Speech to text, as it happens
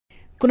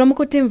Kuno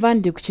mukutimva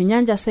ndi ku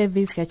Chinyanja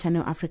service ya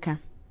Channel Africa.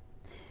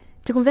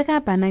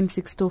 Tikumveka pa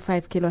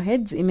 9625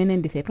 kHz imene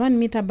ndi 31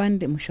 meter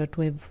band mu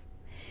shortwave.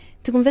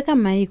 Tikumveka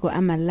maiko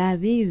a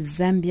Malawi,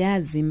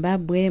 Zambia,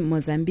 Zimbabwe,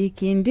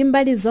 Mozambique ndi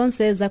mbali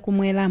zonse za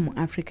kumwera mu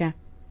Africa.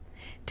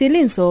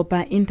 Tilinso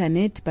pa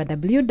internet pa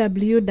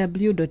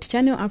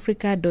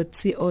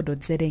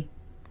www.channelafrica.co.za.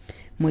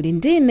 Muli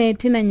ndine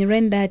Tina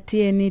Nyirenda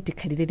tiyeni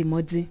tikhalire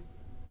limodzi.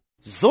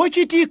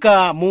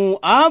 Zochitika mu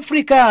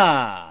Africa.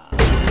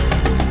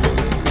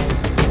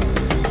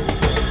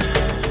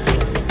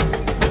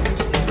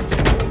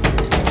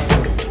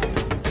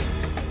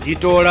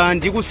 Titola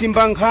ndi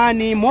kusimba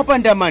nkhani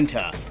mopanda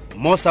mantha,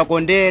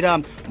 mosakondera,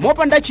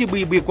 mopanda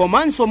chibwibwi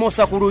komanso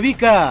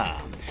mosakulubika.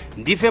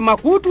 Ndife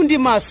makutu ndi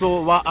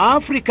maso wa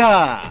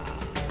Africa.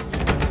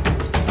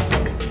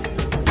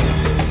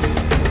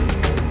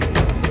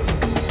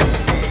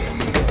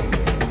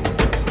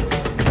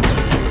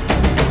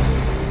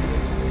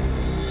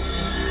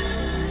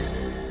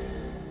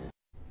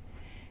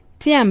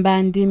 Tiyamba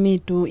ndi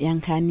mitu ya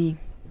nkhani.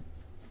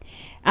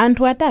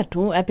 Anthu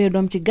atatu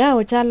aphedwa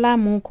mchigawo cha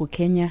Lamu ku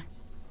Kenya.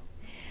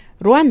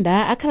 Rwanda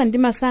akhala ndi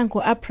masankho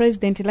a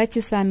president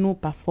lachisanu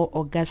pa 4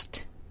 August.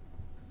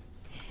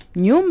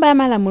 Nyumba ya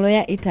malamulo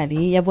ya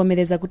Italy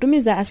yavomereza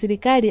kutumiza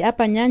asilikali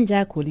apa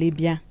nyanja ku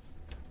Libya.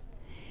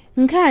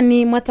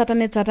 Nkhani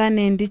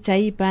mwatsatanetsatane ndi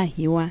chaipa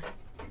hiwa.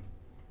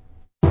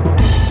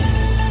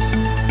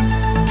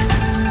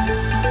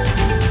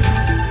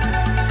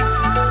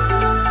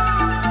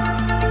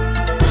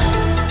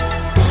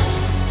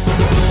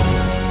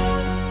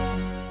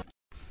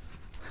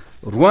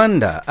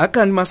 Rwanda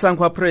akhala ndi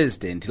masankho a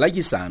president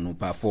lachisanu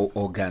pa 4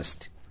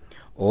 August.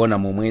 Ona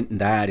momwe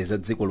ndale za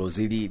dziko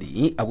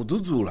lozilili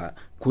akudzudzula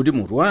kuti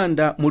mu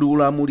Rwanda muli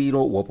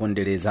ulamuliro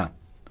wopondereza.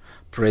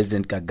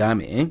 President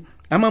Kagame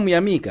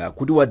amamuyamika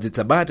kuti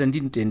wadzetsa bata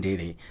ndi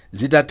mtendere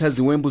zitatha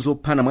ziwembu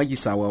zophana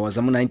mwachisawawa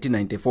za mu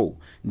 1994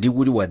 ndi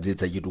kuti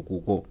wadzetsa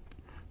chitukuko.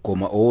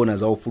 Koma ona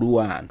za ufulu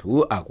wa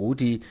anthu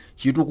akuti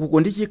chitukuko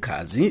ndi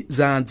chikhazi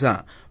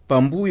zadza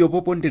pambuyo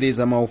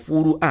popondereza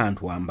maufulu a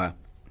anthu amba.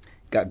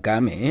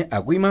 Kagame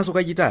akuimanso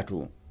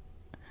kachitatu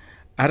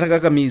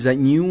atakakamiza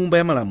nyumba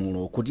ya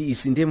malamulo kuti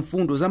isinthe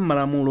mfundo za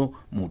malamulo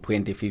mu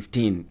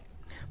 2015.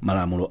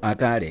 Malamulo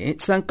akale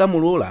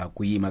sankamulola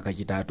kuima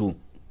kachitatu.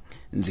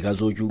 Nzika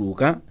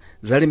zochuluka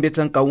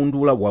zalembetsa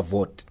mkaundula wa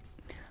vote.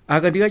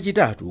 Aka ndi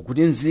kachitatu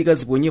kuti nzika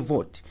ziponye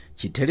vote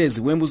chithere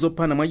ziwembu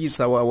zophana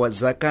mwachisawawa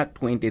zaka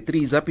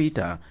 23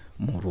 zapita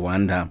mu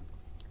Rwanda.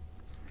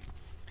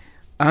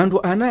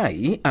 Anthu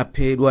anayi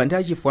aphedwa ndi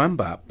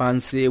achifwamba pa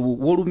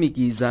nsewu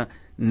wolumikiza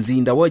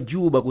mzinda wa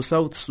Juba ku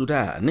South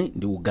Sudan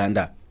ndi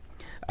Uganda.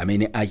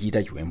 Amene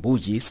achita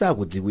chiwembuchi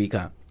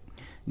sakudziwika.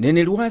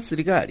 Neneli wa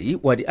asilikali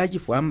wati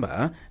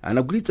achifwamba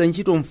anagwiritsa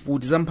ntchito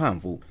mfuti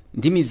zamphamvu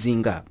ndi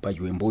mizinga pa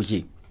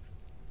chiwembuchi.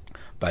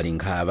 Pali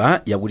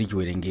nkhawa yakuti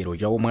chiwerengero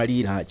cha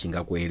omwalira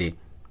chingakwere.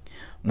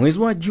 Mwezi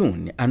wa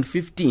June anthu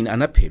 15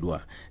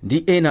 anaphedwa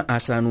ndi ena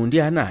asanu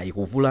ndi anayi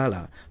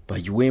kuvulala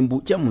pa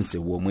chiwembu cha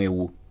msewu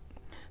omwewu.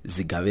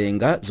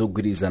 Zigawenga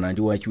zogwirizana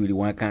ndi wachiwiri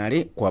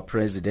wakale kwa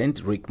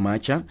President Riek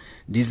Machar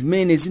ndi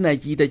zimene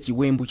zinachita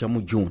chiwembu cha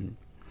mu June.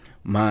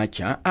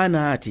 Machar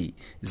anati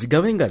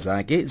zigawenga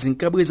zake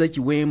zinkabweza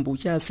chiwembu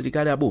cha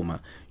asilikali aboma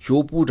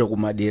choputa ku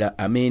madera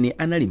amene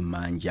anali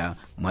m'manja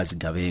mwa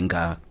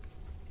zigawenga.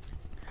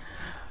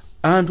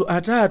 Anthu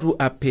atatu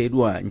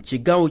aphedwa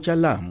mchigawo cha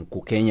Lamu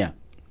ku Kenya.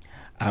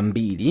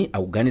 Ambiri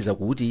akuganiza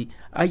kuti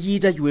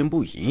achita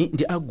chiwembuchi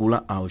ndi agulu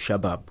la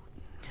Al-Shabaab.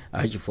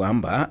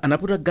 Achifwamba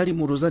anaputa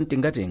galimoto za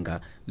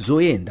mtengatenga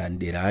zoyenda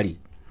mderali.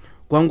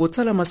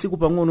 Kwangotsala masiku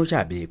pang'ono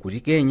chabe kuti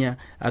Kenya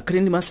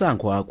akhale ndi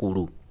masankho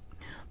akulu.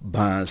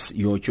 Bus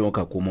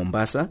yochoka ku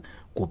Mombasa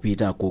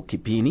kupita ku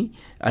Kipini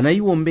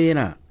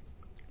anayiwombera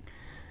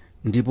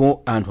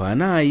ndipo anthu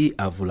anayi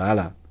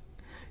avulala.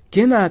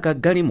 Kenaka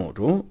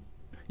galimoto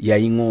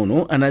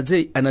yaying'ono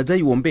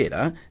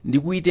anadzayiwombera ndi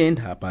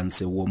kuyitentha pa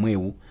msewu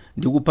omwewu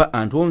ndi kupha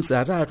anthu onse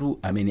atatu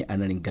amene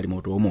anali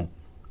mgalimotomo.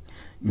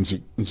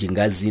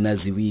 Njinga zina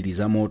ziwiri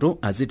za moto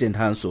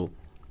azitenthanso.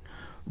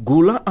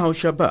 Gulu la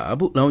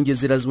Al-Shabaab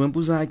laonjezera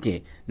ziwembu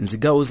zake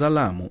mzigawo za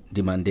Lamu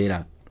ndi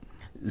Mandera.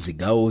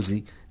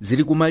 Zigawozi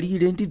zili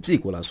kumalire ndi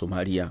dziko la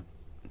Somalia.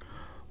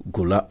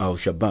 Gulu la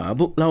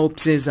Al-Shabaab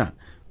laopseza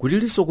kuti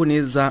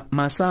lisokoneza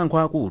masankho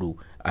akulu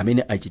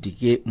amene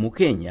achitike mu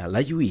Kenya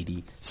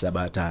lachiwiri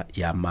sabata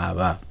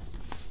yamawa.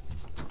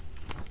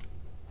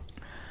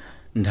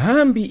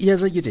 Nthambi ya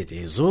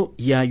zachitetezo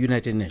ya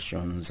United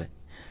Nations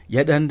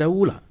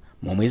yadandaula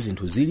momwe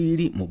zinthu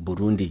zilili mu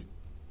Burundi.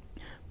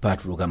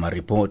 Patuluka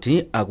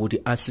maripoti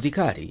akuti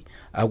asilikali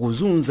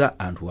akuzunza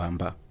anthu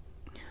amba,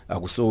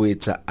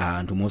 akusowetsa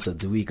anthu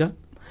mosadziwika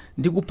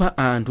ndi kupha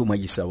anthu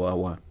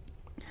mwachisawawa.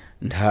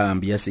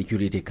 Nthambi ya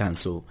Security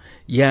Council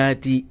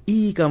yati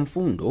ika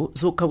mfundo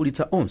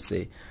zokhawulitsa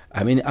onse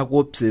amene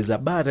akuopseza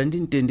bata ndi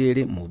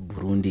mtendere mu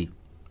Burundi.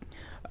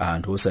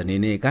 Anthu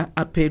osaneneka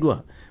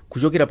aphedwa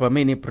kuchokera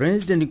pamene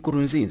President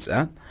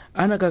Nkurunziza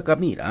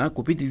anakakamira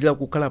kupitirira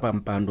kukhala pa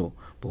mpando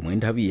pomwe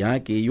nthawi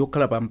yake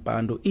yokhala pa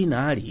mpando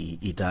inali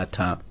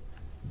itatha.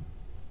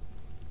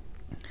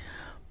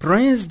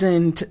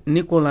 President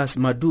Nicolas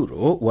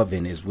Maduro wa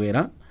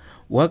Venezuela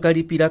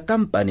wakalipira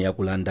kampani ya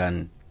ku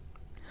London.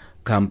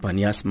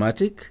 Kampani ya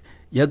Smartec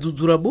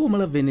yadzudzula boma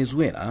la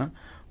Venezuela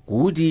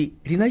kuti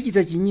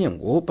linachita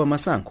chinyengo pa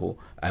masankho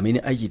amene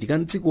achitika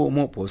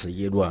mdzikomo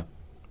posachedwa.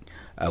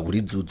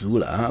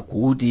 Akulidzudzula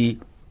kuti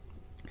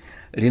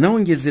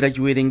linawonjezera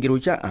chiwerengero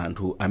cha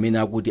anthu amene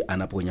akuti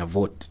anaponya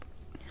vote.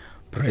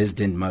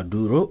 President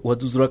Maduro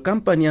wadzudzula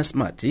kampani ya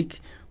Smartec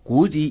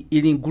kuti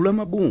ili mgulu la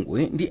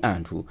mabungwe ndi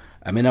anthu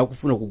amene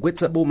akufuna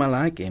kugwetsa boma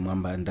lake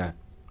mwambanda.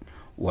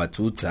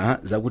 Watsutsa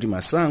zakuti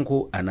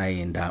masankho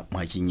anayenda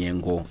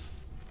mwachinyengo.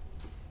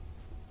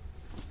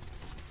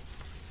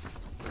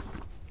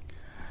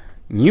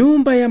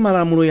 Nyumba ya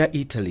malamulo ya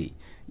Italy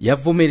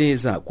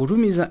yavomereza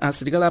kutumiza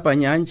asilikali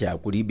apanyanja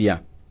ku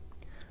Libya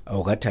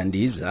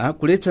akuthandiza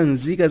kuletsa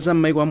nzika za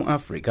m'mayiko mu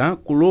Africa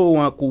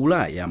kulowa ku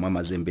Ulaya mwa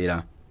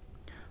mazembera.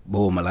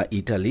 Boma la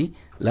Italy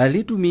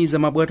lalitumiza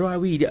mabwato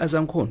awiri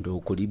azankhondo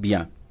ku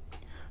Libya.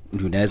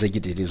 Nduna ya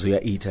zachitetezo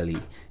ya Italy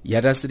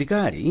yati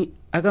asilikali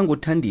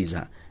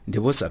akangothandiza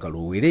ndipo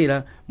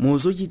sakalowerera mu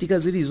zochitika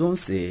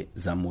zilizonse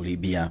za mu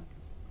Libya.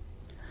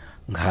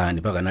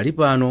 Nkhani pakanali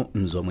pano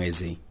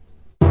mzomwezi.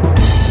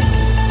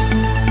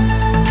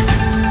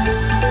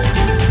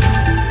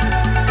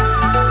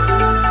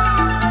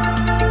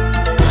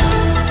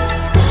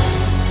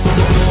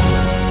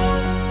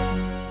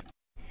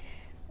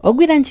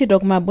 Ogwira ntchito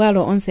ku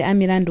mabwalo onse a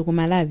milandu ku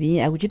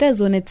Malawi akuchita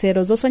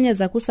zionetsero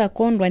zosonyeza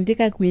kusakondwa ndi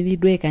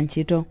kakwilidwe ka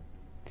ntchito.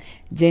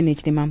 Jeni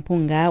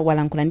Chilimampunga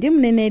walankhula ndi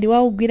mneneri wa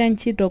ogwira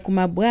ntchito ku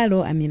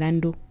mabwalo a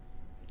milandu.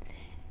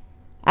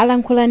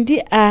 Alankhula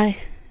ndi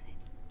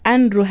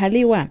Andrew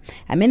Haliwa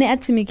amene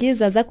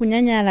atsimikiza za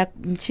kunyanyala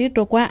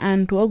ntchito kwa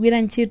anthu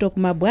ogwira ntchito ku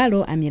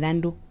mabwalo a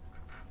milandu.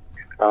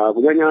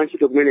 Kunyanyala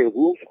ntchito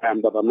kumeneku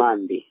kuyamba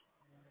pamande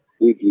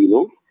wiki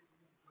ino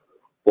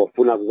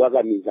pofuna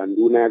kukakamiza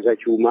nduna ya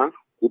zachuma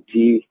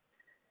kuti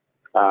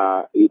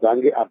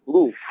ipange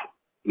approve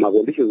ma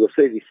conditions of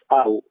service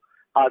awo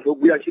anthu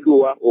ogwira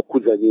ntchitowa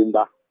okhudza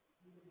nyumba.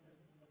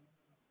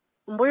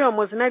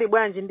 Mbuyo zinali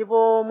bwanji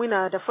ndipo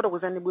mwina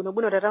tafotokozani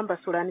bwino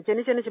tatambasulani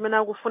chenicheni chimene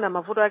akufuna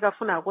mavuto ake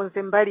afuna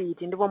akonze mbali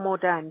iti ndipo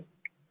motani?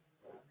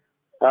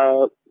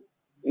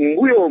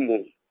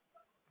 Mbuyomo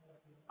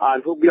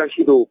anthu ogwira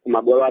ntchito ku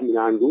mabwalo a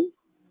milandu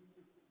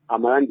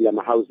amalandira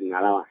ma housing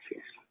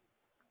allowances.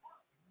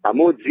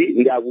 Pamodzi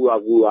ndi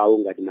akuluakulu awo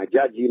ngati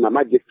majaji,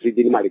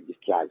 magistrate ndi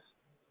registrars.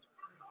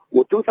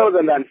 Mu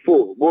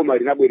 2004 boma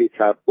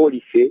linabweretsa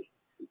policy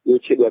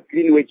yotchedwa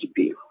Green Wage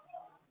Bill.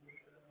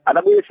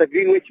 Adabweretsa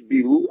Green Wage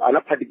Bill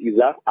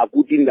anaphatikiza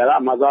akuti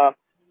ndalama za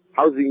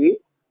housing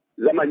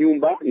za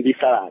manyumba ndi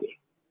salary.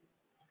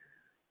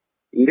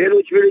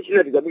 Ndelo chimene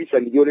chinatizabwisa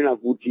ndionena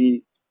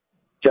kuti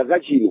chaka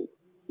chino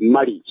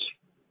marriage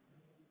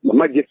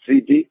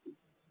magistrate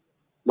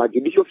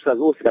judicial officers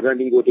wose kapena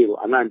ndingotero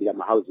analandira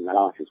ma housing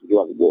allowances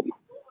kuchoka kuboma.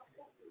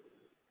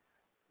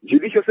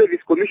 Judicial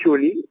Service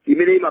Commission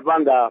imene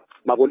imapanga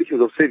ma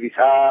conditions of service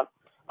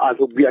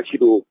anthu ogwira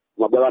ntchito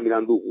mabwalo a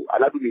milandu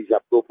anatumiza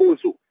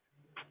proposal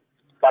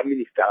pa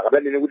minister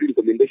kapena kuti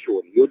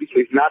recommendation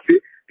yoti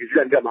nafe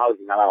tizilandira ma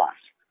housing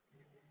allowance.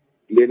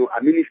 Ndeno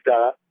a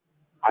minister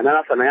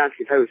analasana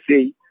yankhe nthawi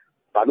sei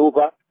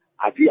panopa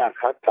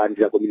atiyankha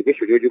tandira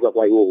communication yochoka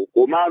kwa iwowo.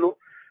 Komano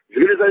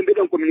zimene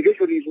zalembedwa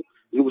communication izo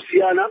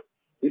zikusiyana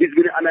ndi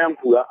zimene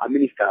anayankhula a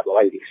minister pa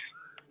wireless.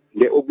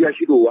 Nde ogwira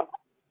ntchitowa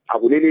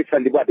akunenetsa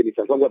ndipo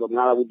atemesa msangwa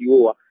pamwala kuti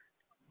iwowa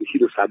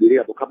ntchito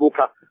sabwerera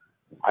pokhapokha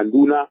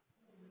anduna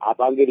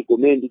apange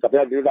recommend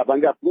kapena ndinoti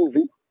apange approve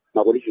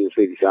ma conditions of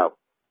service awo.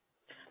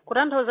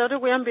 Kutanthauza kuti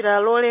kuyambira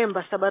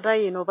lolemba sabata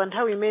ino pa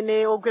nthawi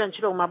imene ogwira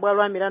ntchito ku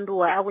mabwalo a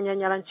milanduwa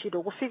akunyanyala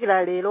ntchito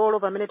kufikira lero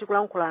pamene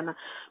tikulankhulana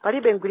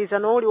palibe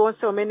mgwirizano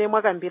uliwonse umene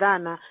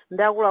mwakambirana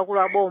ndi akuluakulu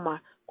a boma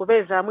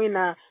kupeza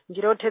mwina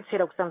njira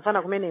yothetsera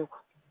kusamvana kumeneko?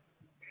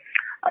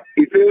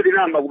 Ifeyo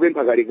tinamba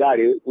kupempha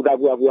kalekale kuti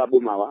akuluakulu a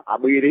bomawa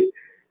abwere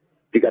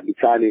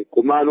tikambitsane,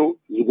 komano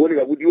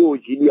zikuoneka kuti iwo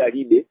chidwi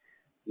alibe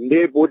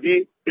ndipo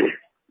ti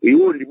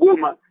iwo ndi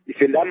boma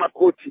ife ndi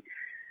amakoti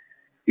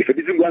ife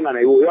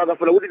tizinguyang'ana iwo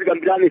akafuna kuti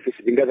tikambirane ife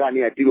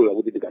sitingakane atilola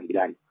kuti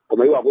tikambirane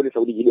koma iwo akuonesa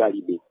kuti chidwi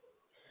alibe.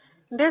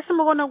 Nde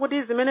simukuona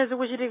kuti zimene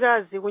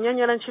zikuchitikazi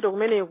kunyanyala ntchito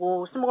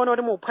kumeneko simukuona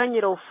kuti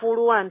muphwanyira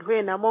ufulu wa anthu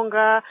ena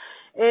monga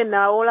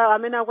ena ola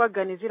amene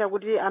akuaganizira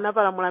kuti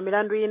anapalamula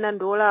milandu ina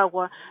ndi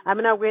olakwa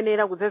amene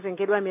akuyenera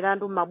kudzazengedwa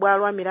milandu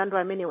m'mabwalo a milandu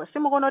amenewa?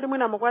 Simukuona kuti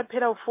mwina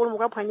mukuwaphera ufulu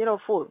mukaphwanyira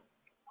ufulu?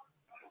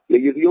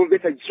 Lero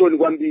yomvetsa chisoni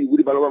kwambiri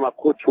kuti palopa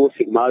makhoti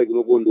onse kumawe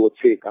kunopo ndi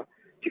otseka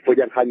chifukwa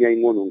cha nkhani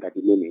yaying'ono ngati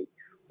imeneyi.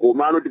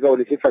 Komano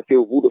tikaonetsetsa se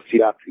uvuto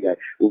silafika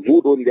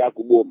uvuto ndi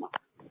akuboma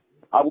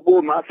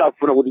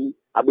asafuna kuti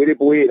abwere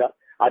poyera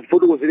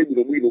atifotokozere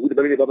bwinobwino kuti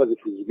pamene papa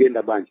zinthu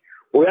zikuyenda bwanji.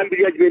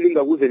 Oyambirira chimene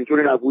ndingakuze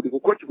ndichonena kuti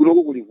kukhoti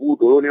kunoko kuli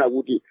vuto lonena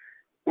kuti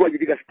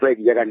kumachitika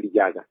strike chaka ndi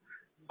chaka.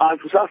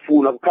 anthu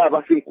safuna kukhala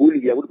pasi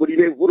nkuwunikira kuti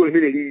kodi vuto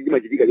limene lili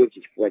limachitika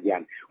chonchi chifukwa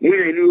chani.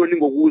 Mwina inuyo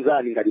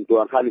ndingokuwuzani ngati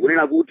mtolankhani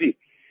kunena kuti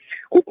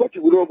kukoti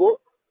kunoko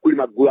kuli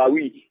magulu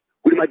awiri,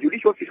 kuli ma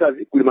judicial officers,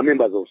 kuli ma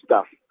members of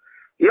staff.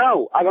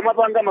 Now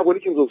akamapanga ma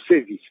conditions of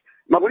service,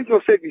 ma conditions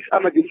of service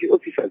ama judicial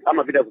officers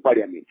amapita ku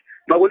parliament,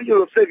 ma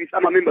conditions of service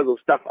ama members of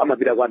staff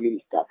amapita kwa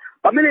minister.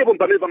 Pamenepo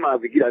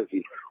pamavikira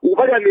zinthu ku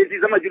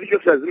parliament zama judicial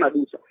officers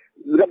zimadusa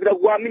zikapita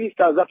kwa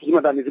ministers zathu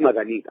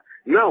zimakanika.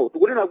 Now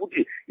tikunena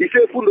kuti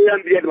ife fundo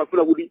yambiri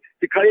timafuna kuti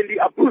tikhale ndi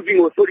approving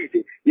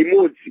authority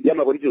imodzi ya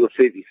ma conditions of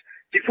service,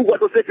 chifukwa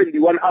tonsefe ndi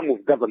one arm of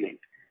government,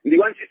 ndi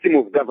one system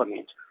of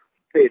government.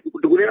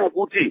 Tikunena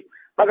kuti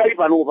pakali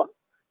panopa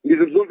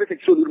ndizo zomvese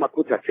chisoni kuti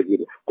makhoti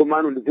atsekedwa,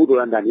 komano ndi vuto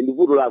la ndani, ndi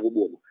vuto la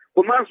kuboma.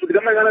 Komanso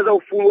tikamayang'ana za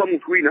ufulu wa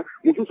munthu wina,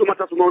 munthuso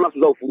mataso maonaso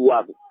za ufulu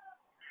wako.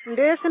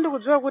 Ndese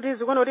ndikudziwa kuti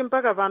zikuona kuti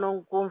mpaka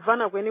pano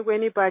kumvana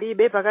kwenikweni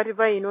palibe pakati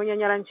pa ino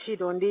onyanyala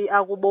ntchito ndi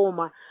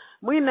akuboma.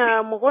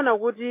 Mwina mukaona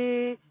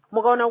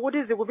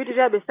kuti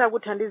zikupitirirabe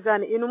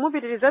sakuthandizani, inu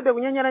mupitirizabe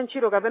kunyanyala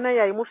ntchito kapena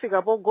yayi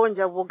mufika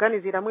pogonja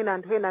kuganizira mwina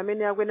anthu ena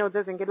amene akuyenera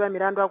kudzazengedwa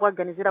milandu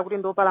akuaganizira kuti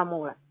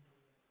ndiopalamula?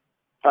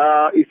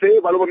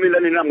 Ife palopa mmene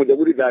ndanena muja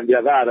kuti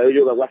dandiyakala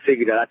yochoka kwa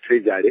sekita la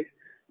treasury,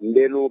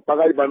 ndeno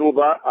pakali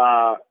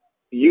panopa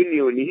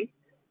union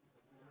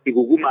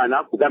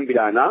ikukumana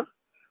kukambirana,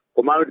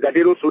 komano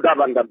tikatero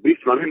sudapanga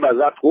brief ma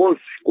members athu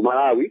onse ku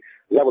Malawi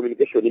ya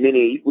communication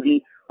imeneyi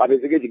kuti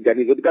apezeke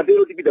chiganizo.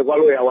 Tikatero tipita kwa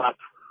lawyer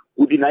wathu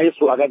kuti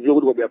nayenso akadziwa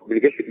kuti kwa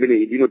communication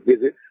imeneyi ndino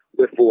tipeze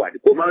way forward.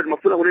 Komano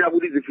timafuna kunena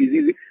kuti zinthu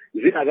izizi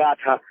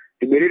zinakatha,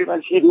 tibwerere pa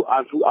ntchito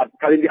anthu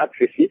akhale ndi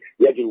access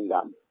ya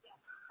chilungamo.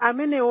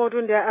 Amene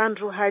wotu ndi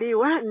Andrew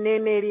Haliwa,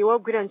 mneneri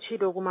wogwira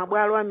ntchito ku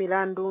mabwalo a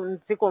milandu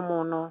mdziko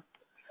muno.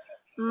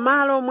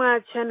 M'malo mwa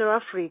Channel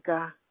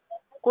Africa,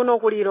 kuno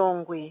ku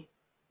Lilongwe,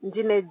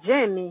 ndine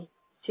Jenny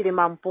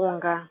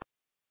Chilimampunga.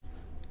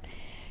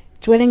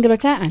 Chiwerengero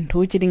cha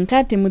anthu chili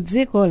nkati mu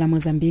dziko la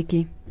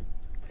Mozambiki.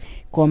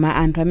 Koma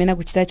anthu amene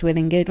akuchita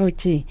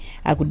chiwerengerochi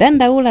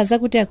akudandaula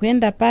zakuti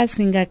akuyenda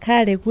pasi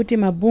ngakhale kuti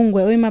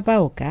mabungwe oyima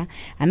paokha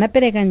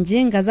anapereka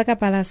njinga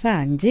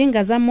zakapalasa,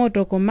 njinga za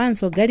moto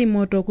komanso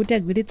galimoto kuti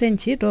agwiritse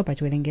ntchito pa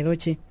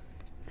chiwerengerochi.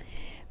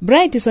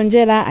 Bright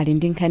Sonjera ali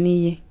ndi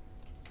nkhaniyi.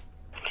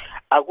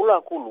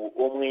 Akuluakulu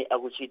omwe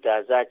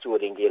akuchita za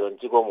chiwerengero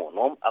mdziko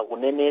muno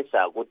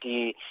akunenesa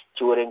kuti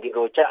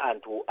chiwerengero cha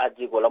anthu a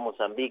dziko la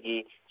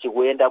Mozambiki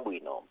chikuyenda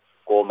bwino,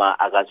 koma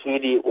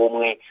akatswiri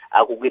omwe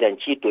akugwira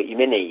ntchito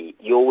imeneyi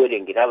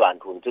yowerengera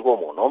anthu mdziko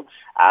muno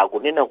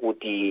akunena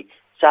kuti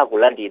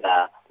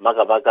sakulandira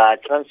makamaka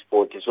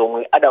transport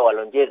zomwe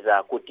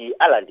adawalonjeza kuti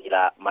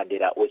alandira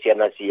madera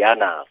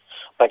osiyanasiyana.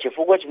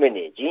 Pachifukwa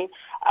chimenechi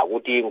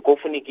akuti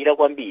nkofunikira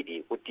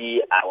kwambiri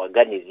kuti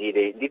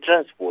awaganizire ndi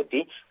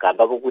transport,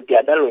 kambako kuti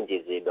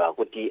adalonjezedwa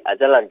kuti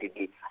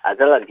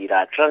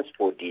adzalandira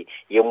transport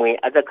yomwe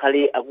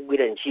adzakhale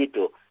akugwira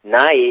ntchito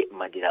naye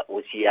madera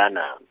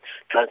osiyana.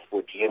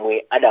 Transport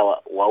yomwe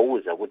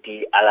adawauza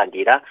kuti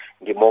alandira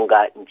ndi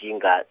monga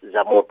njinga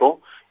za moto,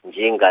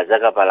 njinga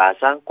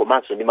zakapalasa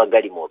komanso ndi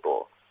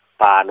magalimoto.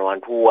 Pano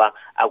anthuwa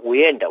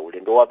akuyenda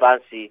ulendo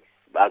wapansi,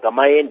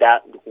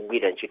 akamayenda ndi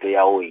kugwira ntchito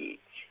yawoyi.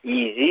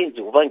 Izi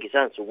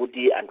zikupangisanso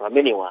kuti anthu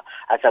amenewa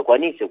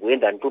asakwanise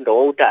kuyenda mtunda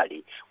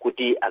wautali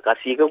kuti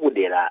akafika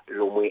kudera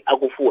lomwe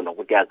akufuna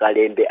kuti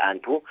akalembe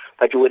anthu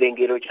pa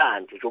chiwerengero cha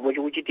anthu chomwe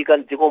chikuchitika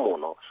mdziko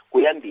muno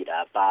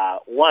kuyambira pa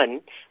 1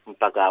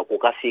 mpaka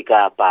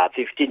kukafika pa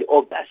 15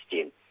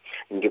 August.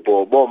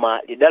 Ndipo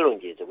boma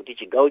lidalonjeza kuti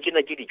chigawo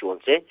china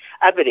chilichonse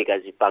apereka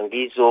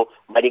zipangizo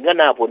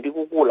malinganapo ndi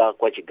kukula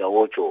kwa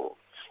chigawocho.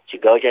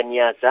 Chigawo cha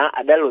Nyasa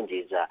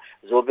adalonjeza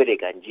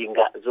zopereka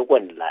njinga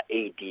zokwanira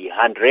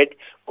 800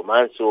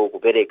 komanso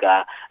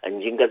kupereka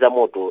njinga za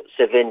moto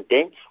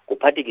 70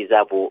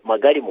 kuphatikizapo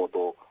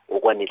magalimoto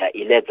okwanira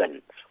 11.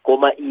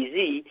 Koma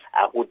izi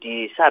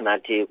akuti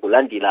sanathe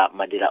kulandira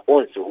madera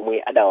onse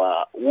omwe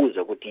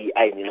adawauza kuti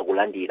ayenera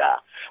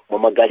kulandira. Mwa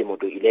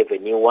magalimoto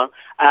 11 iwa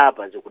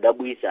apa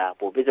zikudabwisa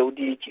popeza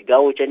kuti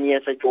chigawo cha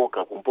Nyasa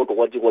chokha kumpoto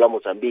kwa dziko la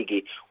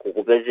Mozambiki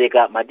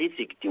kukupezeka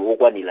madistrikti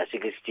okwanira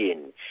 16,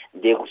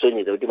 ndiye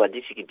kusonyeza kuti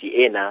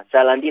madistrikti ena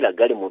salandira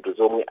galimoto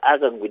zomwe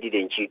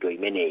akagwirire ntchito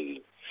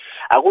imeneyi.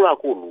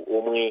 Akuluakulu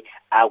omwe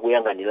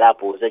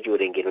akuyang'anirapo za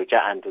chiwerengero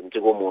cha anthu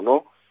mdziko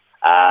muno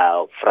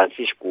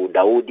Francisco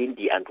Daudi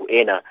ndi anthu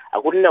ena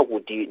akunena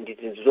kuti ndi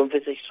zinthu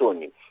zomvetsa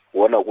chisoni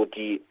kuona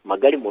kuti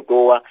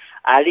magalimotowa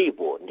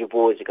alipo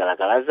ndipo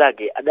zikalakala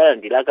zake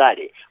adalandira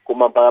kale,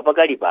 koma mpaka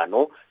pakali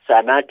pano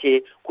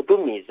sanathe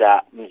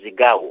kutumiza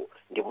mzigawo,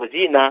 ndipo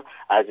zina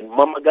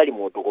mwa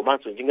magalimoto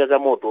komanso njinga za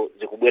moto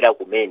zikubwera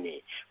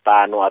kumene.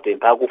 Pano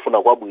apempha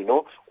akufuna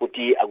kwabwino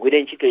kuti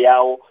agwire ntchito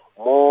yawo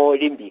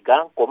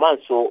molimbika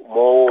komanso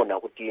moona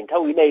kuti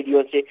nthawi ina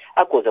iliyonse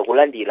akhoza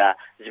kulandira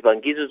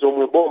zipangizo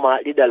zomwe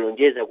boma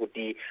lidalonjeza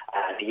kuti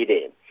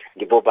alandire.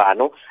 Ndipo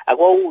pano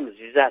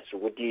akuwawuzizanso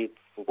kuti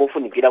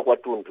nkofunikira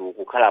kwathunthu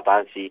kukhala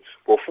pansi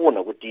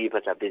pofuna kuti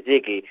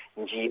pasapezeke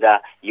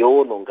njira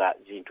yowononga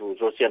zinthu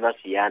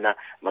zosiyanasiyana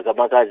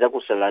makamaka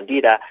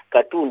zakusalandira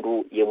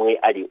katundu yemwe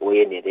ali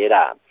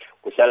oyenerera.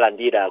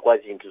 Kusalandira kwa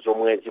zinthu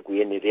zomwe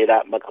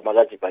zikuyenerera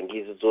makamaka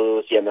zipangizo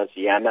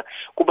zosiyanasiyana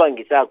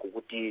kupangisako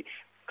kuti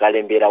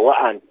kalembera wa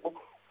anthu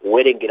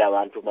kuwerengera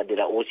anthu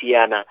madera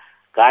osiyana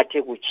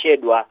kathe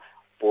kutchedwa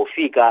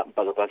pofika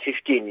mpaka pa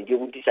 15 ndiye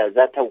kuti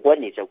sazatha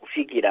kukwanisa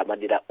kufikira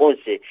madera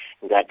onse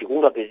ngati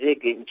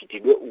kungapezeke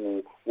mchitidwe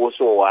uwu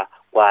wosowa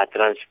kwa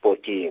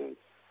transporti.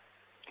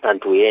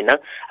 Anthu ena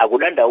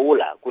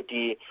akudandaula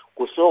kuti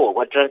kusowa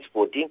kwa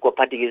transporti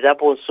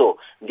kwaphatikizaponso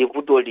ndi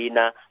vuto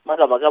lina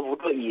makamaka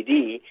vuto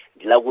ili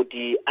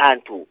ndilakuti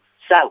anthu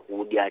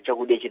sakudya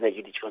chakudya china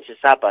chilichonse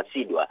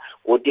sapasidwa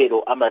kotero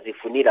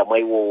amazifunira mwa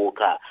iwo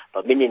wokha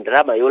pamene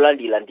ndalama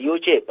yolandira ndi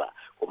yochepa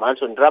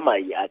komanso ndalama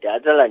iyi ati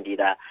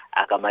adzalandira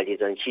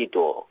akamaliza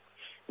ntchito.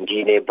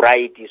 Ndine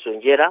Bright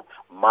Sonjera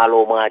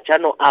malo mwa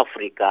Channel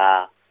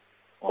Africa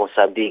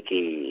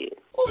Mozambique.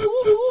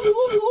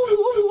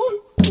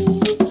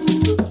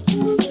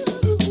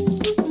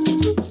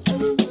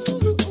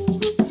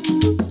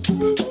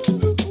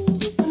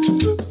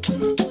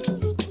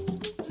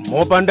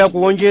 mopanda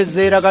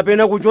kuonjezera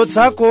kapena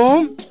kuchotsako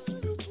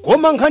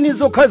koma nkhani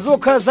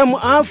zokhazokha za mu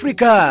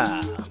Africa.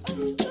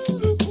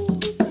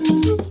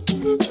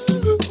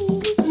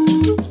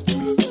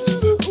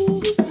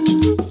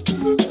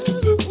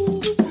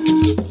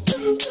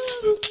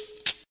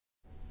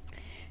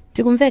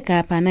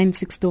 tikumveka pa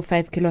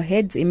 9625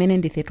 kHz imene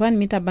ndi 31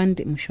 meter band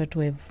mu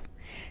shortwave.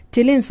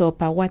 Tilinso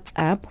pa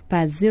WhatsApp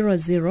pa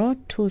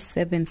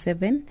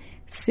 00277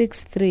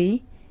 63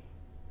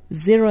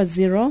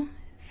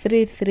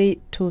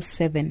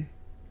 003327.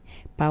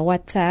 Pa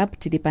WhatsApp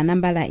tili pa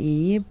nambala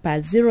iyi pa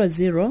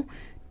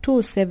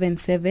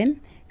 00277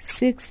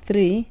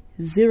 63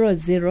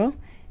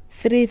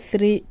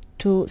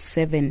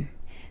 003327.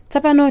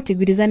 Tsapano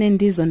tigwirizane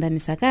ndizo ndani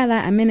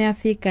sakala amene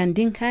afika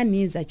ndi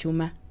nkhani za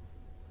chuma.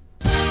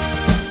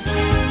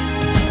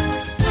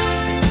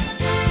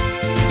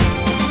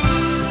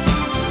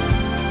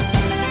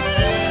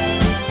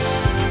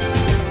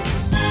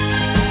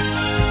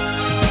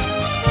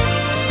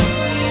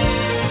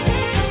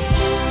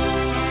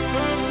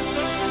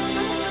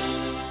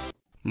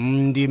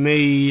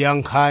 Ndime ya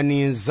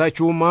nkhani za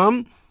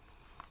chuma.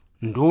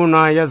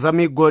 Nduna ya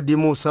zamigodi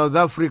mu South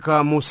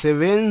Africa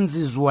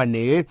Musevenzi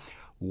Zwane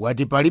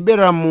wati palibe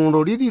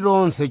lamulo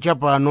lililonse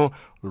chapano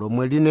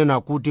lomwe linena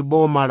kuti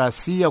boma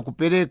lasiya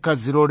kupereka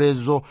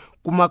zilolezo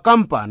ku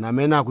makampani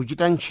amene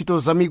akuchita ntchito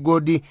za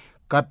migodi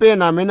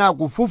kapena amene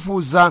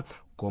akufufuza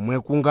komwe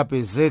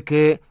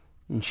kungapezeke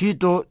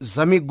ntchito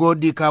za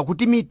migodi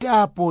kakuti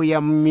mitapo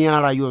ya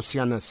miyala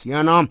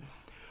yosiyanasiyana.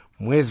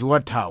 Mwezi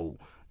wathawu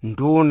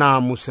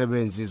nduna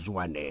Musevenzi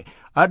Zwane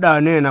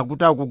adanena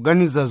kuti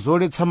akuganiza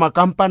zoletsa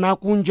makampani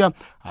akunja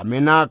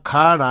amene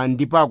akhala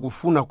ndipo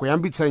akufuna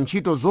kuyambitsa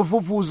ntchito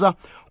zofufuza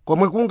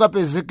komwe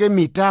kungapezeke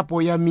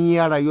mitapo ya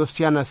miyala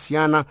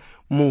yosiyanasiyana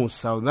mu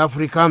South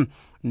Africa.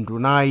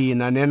 Ndunayi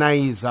inanena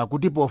iza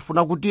kuti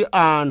pofuna kuti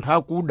anthu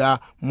akuda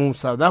mu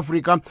South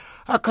Africa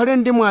akhale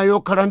ndi mwayi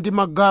okhala ndi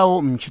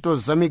magawo mntchito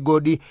za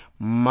migodi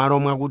m'malo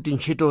mwakuti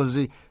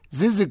ntchitozi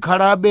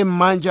zizikhalabe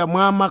m'manja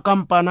mwa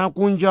makampani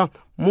akunja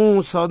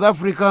mu South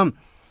Africa.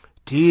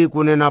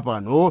 Tikunena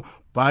pano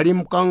pali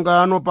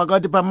mkangano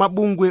pakati pa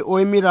mabungwe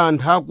oyimira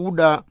anthu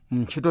akuda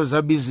mntchito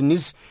za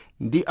business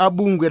ndi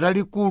abungwe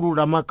lalikulu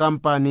la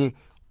makampani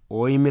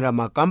oyimira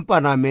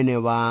makampani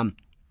amenewa.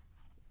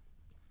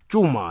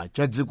 Chuma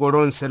cha dziko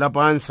lonse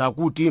lapansi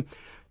akuti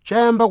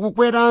chayamba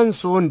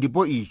kukweranso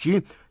ndipo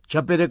ichi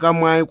chapereka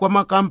mwayi kwa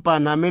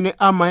makampani amene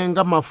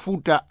amayenga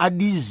mafuta a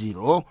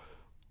dizelo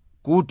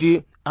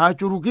kuti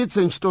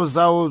achulukitse ntchito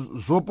zawo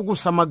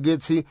zopukusa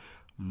magetsi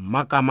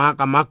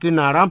makamaka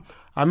makinara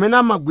amene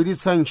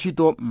amagwiritsa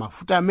ntchito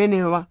mafuta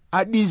amenewa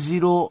a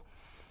dizelo.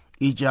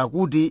 Ichi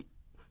akuti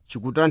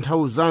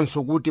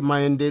chikutanthauzanso kuti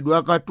mayendedwe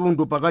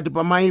akatundu pakati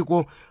pa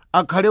maiko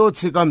akhale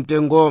otsika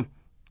mtengo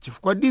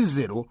chifukwa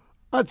dizelo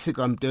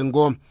atsika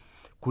mtengo.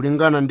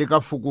 Kulingana ndi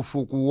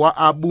kafukufuku wa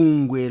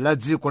abungwe la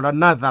dziko la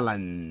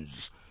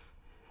Netherlands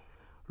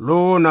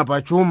loona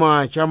pa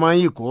chuma cha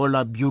maiko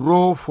la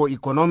Bureau for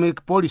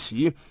Economic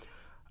Policy,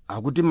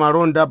 akuti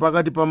malonda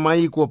pakati pa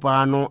maiko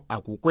pano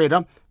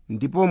akukwera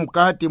ndipo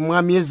mkati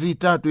mwa miyezi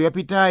itatu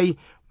yapitayi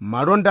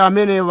malonda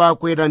amenewa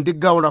akwera ndi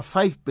gawo la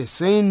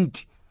 5%.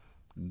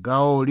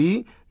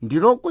 Gawoli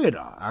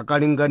ndilokwera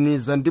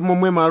akalinganiza ndi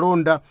momwe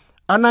malonda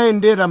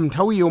anayendera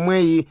mnthawi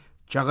yomweyi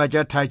chaka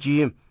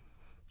chathachi.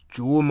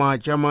 Chuma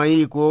cha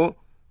maiko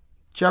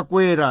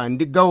chakwera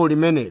ndi gawo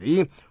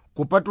limeneli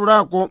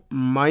kupatulako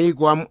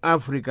maiko a mu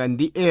Africa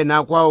ndi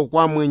ena kwawo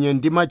kwamwenye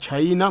ndi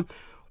maChina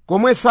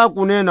komwe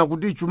sakunena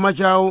kuti chuma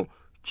chawo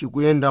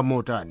chikuyenda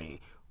motani,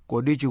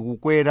 kodi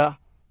chikukwera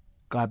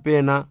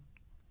kapena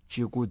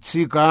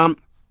chikutsika.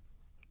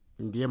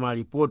 Ndiye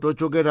malipoti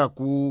ochokera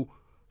ku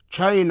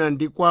China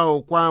ndi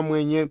kwawo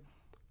kwamwenye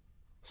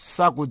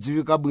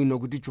sakudziwika bwino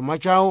kuti chuma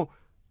chawo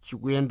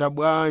chikuyenda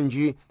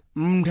bwanji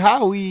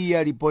mnthawi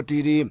ya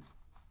ripotiri.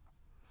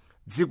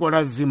 Dziko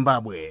la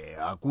Zimbabwe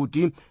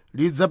akuti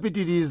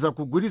lidzapitiriza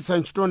kugwiritsa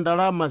ntchito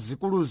ndalama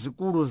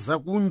zikuluzikulu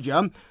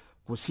zakunja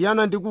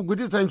kusiyana ndi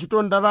kugwiritsa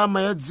ntchito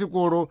ndalama ya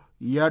dzikolo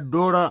ya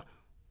dola,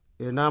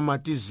 ena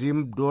amati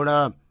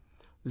dola.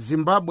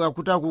 Zimbabwe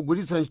akuti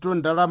akugwiritsa ntchito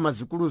ndalama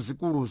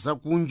zikuluzikulu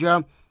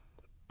zakunja,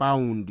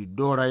 paundi,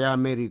 dola ya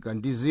America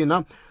ndi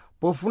zina,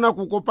 pofuna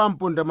kukopa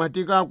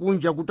mpondamatika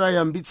akunja kuti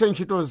ayambitse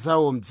ntchito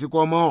zawo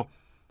mdzikomo.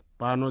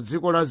 Pano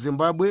dziko la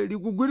Zimbabwe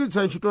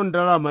likugwiritsa ntchito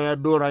ndalama ya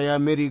dola ya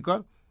America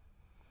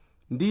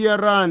ndi ya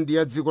rand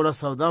ya dziko la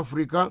South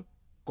Africa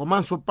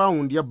komanso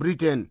pound ya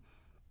Britain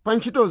pa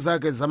ntchito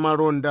zake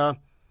zamalonda.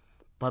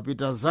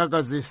 Papita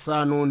zaka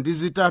zisanu ndi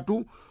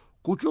zitatu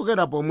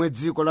kuchokera pomwe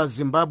dziko la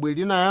Zimbabwe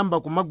linayamba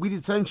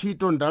kumagwiritsa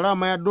ntchito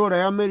ndalama ya dola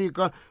ya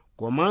America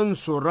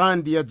komanso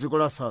rand ya dziko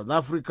la South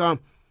Africa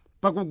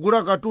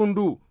pakugula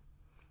katundu,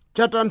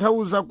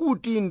 chatanthauza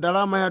kuti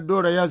ndalama ya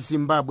dola ya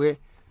Zimbabwe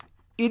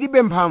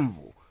ilibe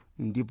mphamvu,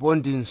 ndipo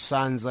ndi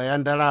nsanza ya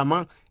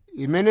ndalama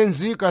imene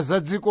nzika za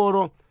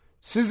dzikolo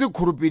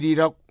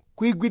sizikhulupirira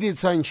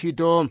kuigwiritsa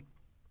ntchito.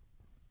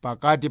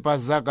 Pakati pa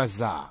zaka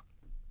za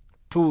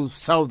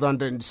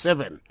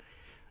 2007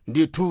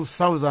 ndi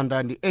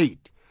 2008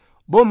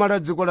 boma la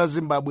dziko la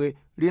Zimbabwe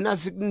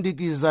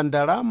linasindikiza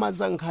ndalama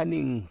za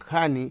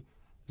nkhaninkhani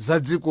za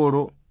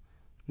dzikolo,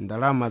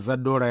 ndalama za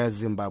dola ya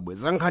Zimbabwe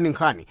za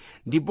nkhaninkhani,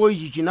 ndipo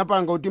ichi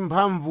chinapanga kuti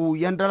mphamvu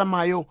ya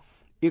ndalamayo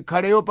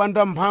ikhale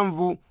yopanda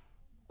mphamvu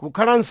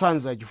kukhala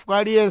nsanza, chifukwa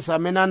aliyense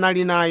amene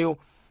anali nayo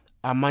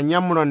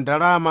amanyamula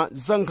ndalama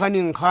za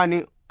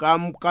nkhaninkhani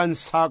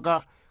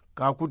kamkansaka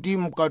kakuti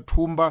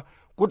mkathumba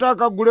kuti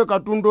akagule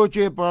katundu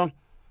ochepa.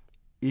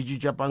 Ichi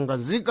chapanga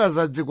zika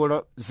za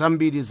dziko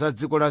zambiri za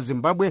dziko la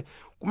Zimbabwe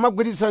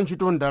kumagwiritsa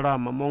ntchito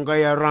ndalama monga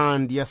ya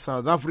rand ya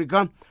South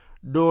Africa,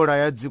 dola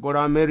ya dziko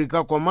la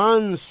America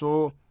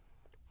komanso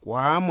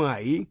kwa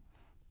amwayi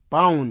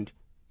pound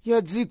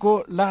ya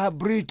dziko la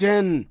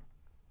Britain.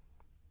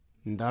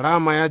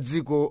 Ndalama ya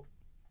dziko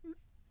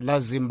la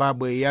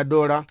Zimbabwe ya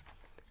dola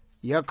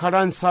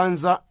yakhala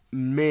nsanza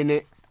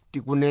mmene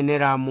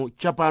tikuneneramu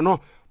chapano,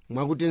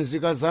 mwakuti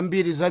nzika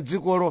zambiri za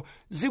dzikolo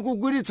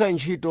zikugwiritsa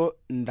ntchito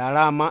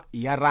ndalama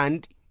ya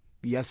rand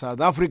ya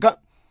South Africa,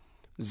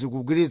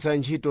 zikugwiritsa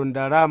ntchito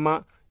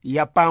ndalama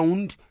ya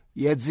pound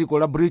ya dziko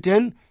la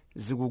Britain,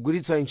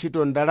 zikugwiritsa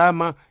ntchito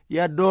ndalama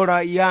ya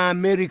dola ya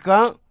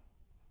America,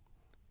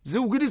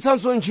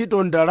 zikugwiritsanso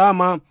ntchito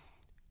ndalama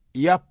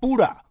ya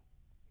pula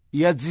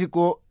ya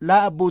dziko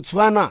la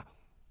Botswana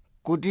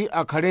kuti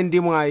akhale ndi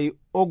mwayi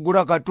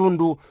ogula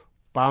katundu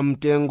pa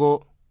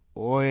mtengo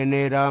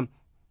oyenera,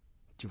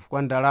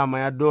 chifukwa ndalama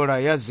ya dola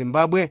ya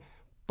Zimbabwe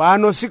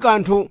pano si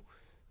kanthu,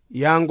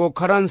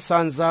 yangokhala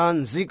nsanza.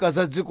 Nzika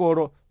za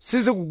dzikolo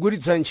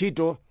sizikugwiritsa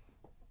ntchito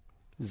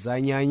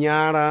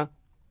zanyanyala,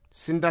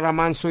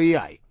 sindalamanso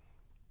iyayi.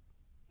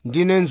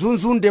 Ndine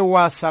Nzunzunde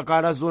wa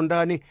Sakala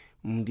Zondani,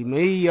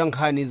 ndime ya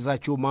nkhani za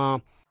chuma.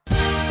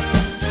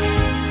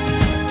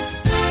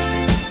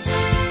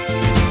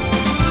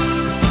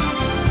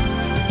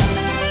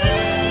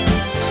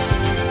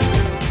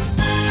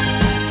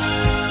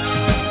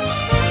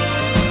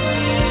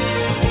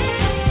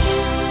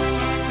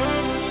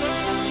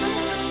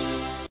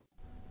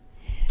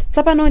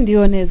 Tsapano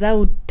ndioneza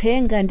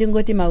uthenga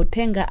ndingoti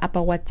mauthenga apa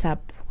WhatsApp.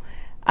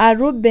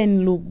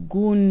 Ruben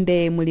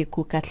Lugunde muli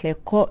ku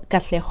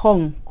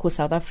Katlehong ku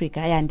South Africa,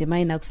 aya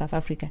ndimaina ku South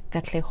Africa,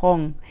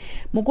 Katlehong.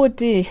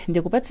 Mukuti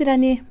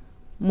ndikupatsirani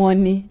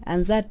moni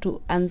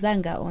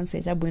anzanga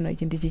onse, chabwino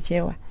ichi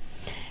ndichichewa.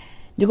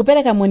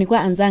 Ndikupereka moni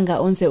kwa anzanga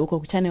onse uko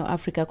ku Channel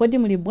Africa. Kodi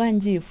muli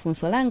bwanji?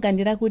 Funso langa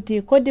ndira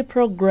kuti kodi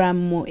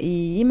program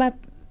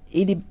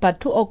ili pa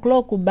 2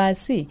 o'clock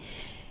basi?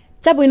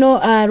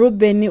 Chabwino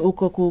Ruben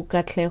uko ku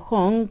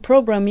Katlehong,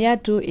 program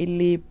yatu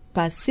ili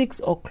pa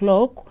 6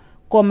 o'clock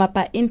koma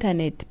pa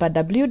internet pa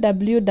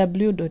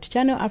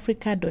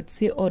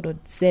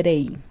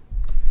www.channelafrica.co.za.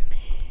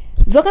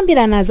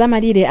 Zokambirana za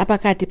malire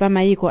apakati pa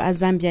mayiko a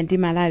Zambia ndi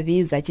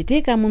Malawi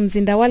zachitika mu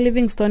mzinda wa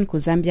Livingstone ku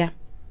Zambia.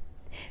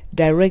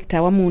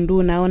 Director wa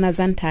mundu naona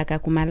zanthaka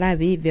ku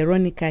Malawi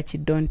Veronica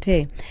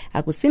Chidonte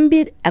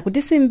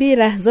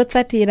akutisimbira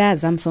zotsatira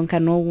za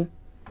msonkhanowu.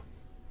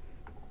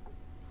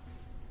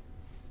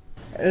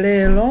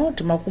 Lelo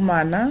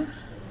timakumana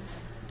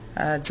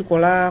dziko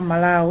la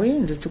Malawi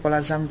ndi dziko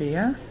la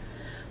Zambia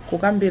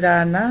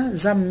kukambirana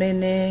za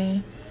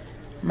mmene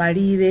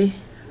malire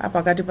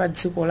apakati pa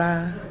dziko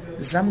la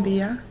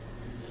Zambia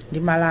ndi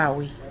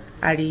Malawi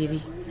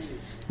alili,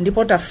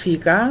 ndipo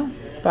tafika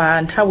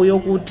pa nthawi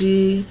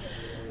yokuti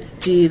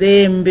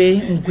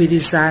tilembe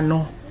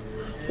mgwirizano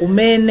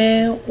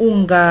umene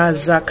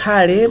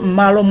ungazakhale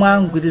m'malo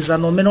mwa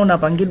mgwirizano umene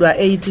unapangidwa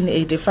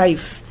 1885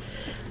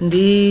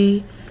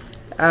 ndi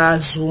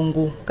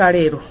azungu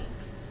kalero.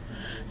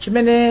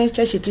 Chimene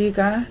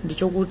chachitika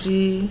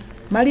ndichokuti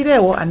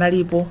malirewo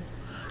analipo,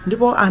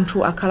 ndipo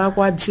anthu akhala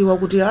kudziwa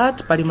kuti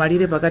pali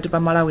malire pakati pa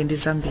Malawi ndi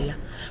Zambia,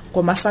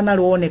 koma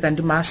sanali wooneka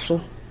ndi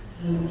maso.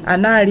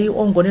 Anali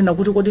ongonena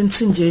kuti kodi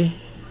mtsinje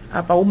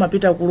apa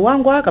umapita ku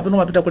Luangwa kapena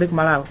umapita ku Lake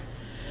Malawi.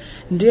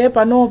 Ndiye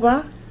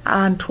panopa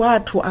anthu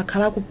athu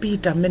akhala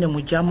kupita mmene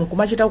mujamu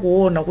kumachita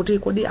kuona kuti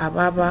kodi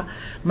apapa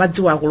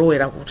madziwo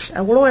akulowera kuti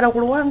akulowera ku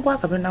Luangwa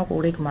kapena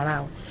ku Lake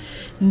Malawi.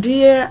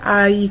 Ndiye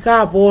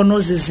ayikapo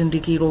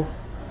zizindikiro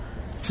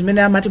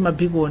zimene amati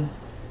mabikoni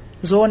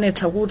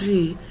zoonetsa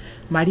kuti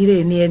malire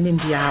enieni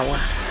ndi awa.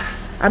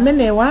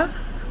 Amenewa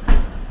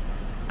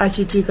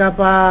achitika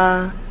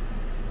pa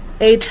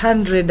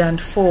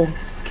 804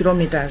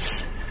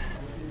 kilometers.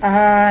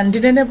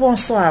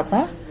 Ndineneponso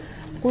apa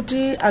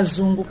kuti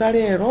azungu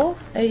kalero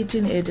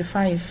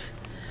 1885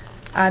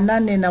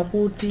 ananena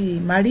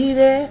kuti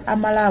malire a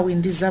Malawi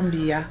ndi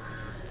Zambia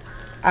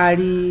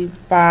ali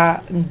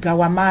pa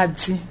mgawa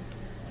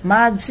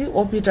madzi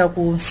opita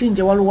ku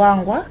mtsinje wa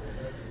Luangwa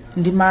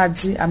ndi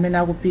madzi amene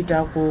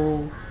akupita ku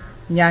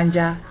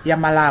nyanja ya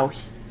Malawi.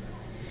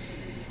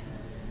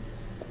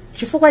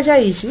 Chifukwa cha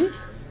ichi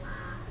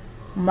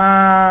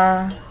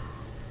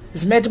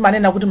zimene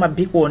manena kuti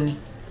mabikoni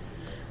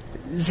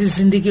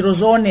zizindikiro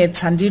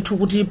zoonetsa ndithu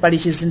kuti pali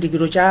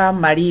chizindikiro cha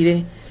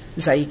malire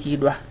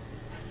zayikidwa.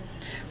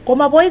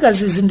 Koma poyika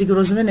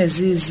zizindikiro zimene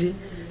zizi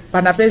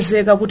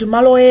panapezeka kuti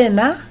malo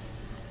ena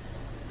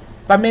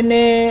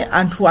pamene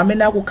anthu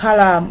amene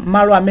akukhala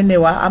malo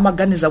amenewa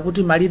amaganiza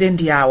kuti malire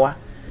ndi awa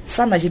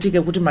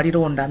sanachitike kuti malire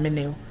onda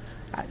amenewo.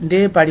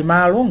 Nde pali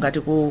malo ngati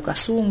ku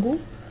Kasungu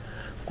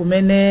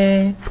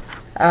kumene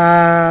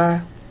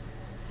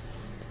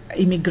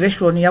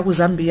immigration ya ku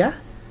Zambia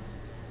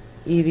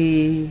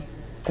ili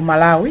ku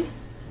Malawi,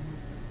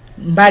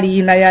 mbali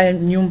ina ya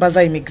nyumba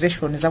za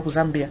immigration za ku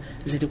Zambia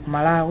zili ku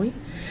Malawi.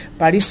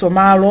 Paliso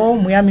malo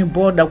muyami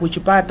border ku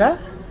Chipata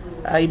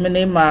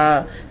imene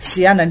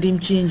masiyana ndi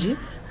Mchinji,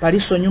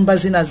 paliso nyumba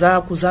zina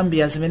za ku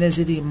Zambia zimene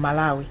zili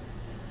Malawi.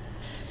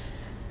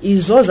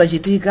 Izo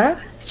zachitika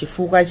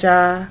chifukwa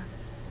cha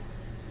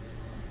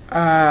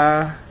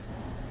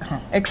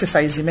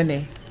exercise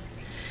imene.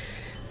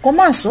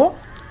 Komanso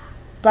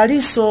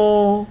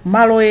paliso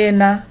malo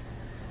ena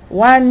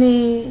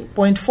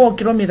 1.4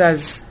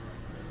 kilometers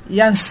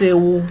ya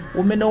msewu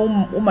umene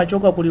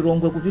umachoka ku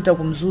Lilongwe kupita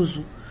ku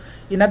Mzuzu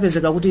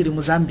inapezeka kuti ili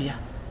mu Zambia.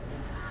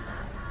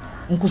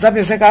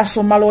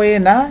 Nkuzapezekaso malo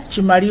ena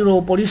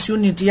Chimaliro police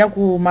unit ya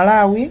ku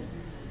Malawi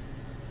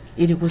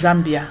ili ku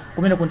Zambia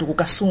kumene kuti ku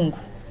Kasungu.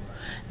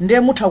 Ndiye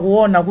mutha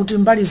kuona kuti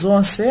mbali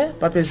zonse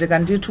papezeka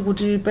ndithu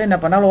kuti pena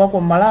panalo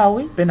wako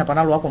Malawi, pena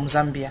panalo wako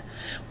Zambia.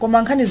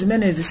 Koma nkhani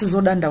zimene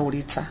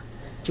zisizodandaulitsa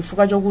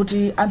chifukwa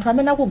chokuti anthu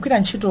amene akugwira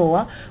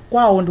ntchitowa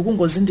kwawo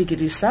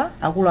ndikungozindikirisa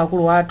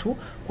akuluakulu athu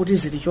kuti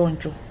zili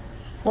choncho.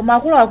 Koma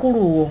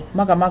akuluakuluwo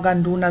makamaka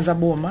nduna za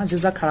boma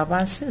zizakhala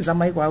pansi za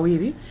maiko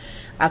awiri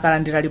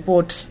akalandira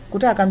report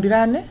kuti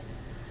akambirane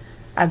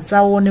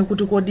adzaone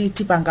kuti kodi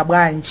tipanga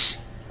bwanji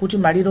kuti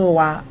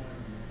malirowa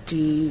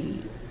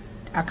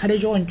akhale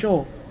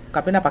choncho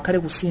kapena pakhale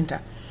kusintha.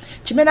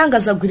 Chimene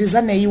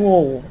angazagwirizane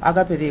iwowo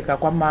akapereka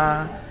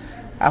kwa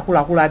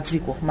akuluakulu a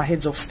dziko ma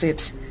heads of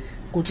state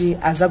kuti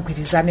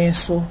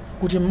azagwirizanenso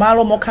kuti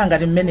malo mokhala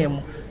ngati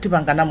mmenemu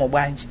tipanganamo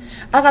bwanji.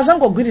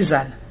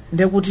 Akazangogwirizana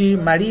ndiye kuti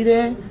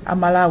malire a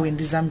Malawi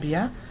ndi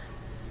Zambia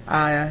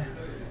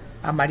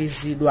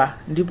amalizidwa,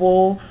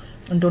 ndipo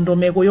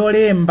ndondomeko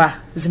yolemba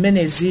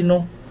zimene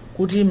zino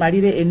kuti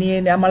malire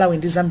enieni a Malawi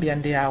ndi Zambia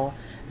ndi awa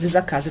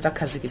zizakhala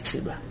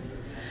zitakhazikitsidwa.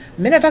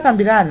 Mmene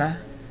takambirana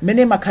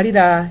mmene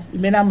makhalira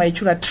imene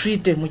amayitchula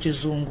treaty mu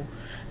Chizungu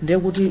ndiye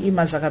kuti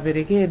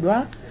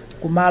imazakaperekedwa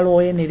kumalo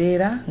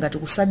oyenerera ngati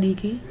ku SADC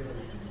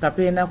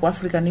kapena ku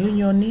African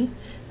Union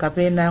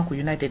kapena ku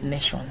United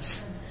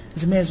Nations.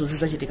 Zimenezo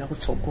zizachitika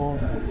kutsogolo.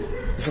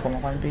 Zikoma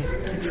kwambiri.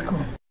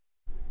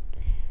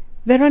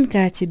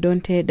 Veronica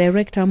Chidonte,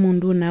 director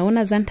mundu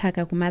naona za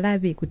nthaka ku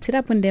Malawi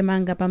kutsirapo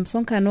ndemanga pa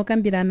msonkhano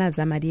okambirana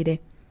za malire.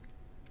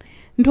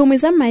 Nthumwi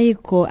za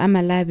maiko a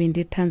Malawi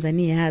ndi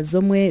Tanzania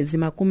zomwe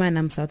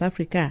zimakumana mu South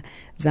Africa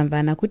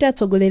zamvana kuti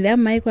atsogoleri a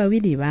maiko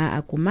awiriwa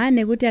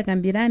akumane kuti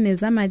akambirane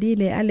za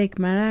malire a Lake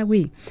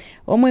Malawi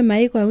omwe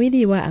maiko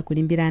awiriwa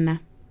akulimbirana.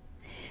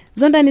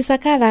 Zondani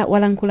Sakala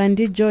walankhula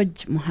ndi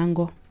George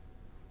Muhango.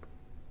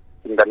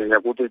 Ndanena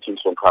kuti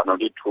chisonkhano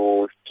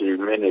ndithu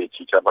chimene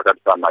chicha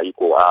pakati pa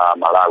maiko a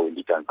Malawi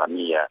ndi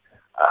Tanzania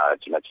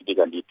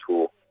chinachitika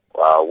ndithu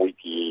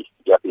wiki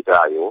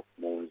yapitayo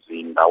mu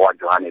mzinda wa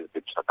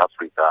Johannesburg, South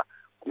Africa,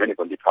 kumene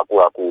ndithu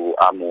akuluakulu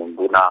a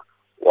munduna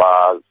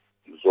wa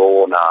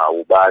zoona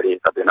ubale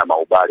kapena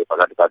maubale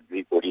pakati pa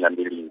dziko lina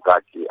ndi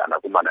linzake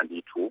anakumana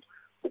ndithu.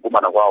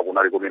 Kukumana kwawo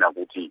kunali kumena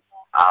kuti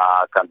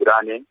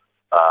akambirane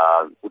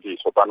kuti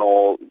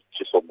sopano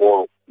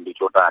chisogolo ndi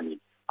chotani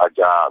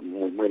aja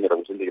mwenera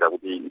kuzindikira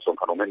kuti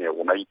msonkhano umene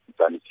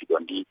unayitanitsidwa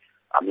ndi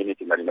amene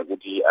tingalina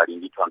kuti ali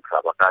ndithu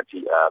ankhala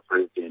pakati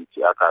president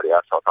akale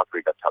a South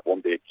Africa Thabo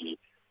Mbeki,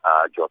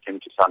 Joaquim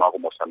Chissano aku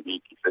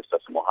Mozambique,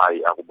 Festus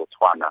Mohai aku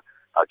Botswana.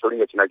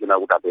 Cholinga chinachina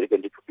kuti apereke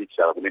ndithu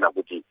picture kunena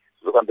kuti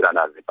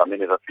zokambiranazi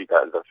pamene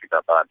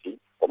zafika pati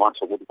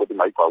komanso kuti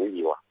maiko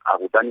awiriwa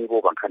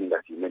akutaniko pa nkhani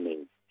ngati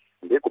imeneyi.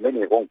 Ndiye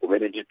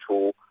kumene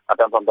ndithu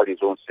atamva mbali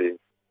zonse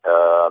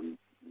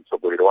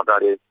mtsogoleri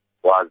wakale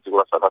wa dziko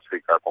la South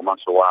Africa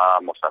komanso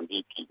wa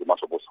Mozambique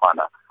komanso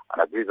Botswana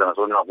anagwirizana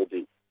zonena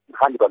kuti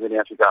nkhani pamene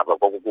yafika apa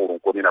kwakukulu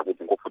nkonena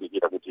kuti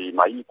ngofunikira kuti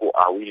maiko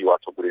awiri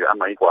watsogoleri a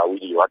maiko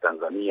awiri wa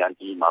Tanzania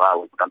ndi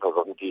Malawi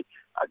kutanthauza kuti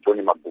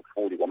John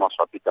Magufuli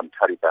komanso Peter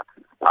Mutharika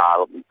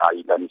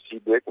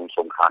ayitanitsidwe ku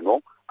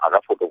msonkhano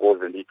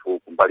akafotokoze ndithu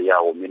kumbali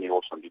yawo mmene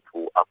yonso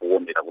ndithu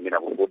akuwondera kunena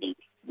kuti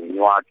mwini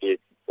wake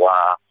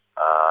wa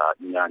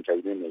nyanja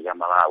imene ya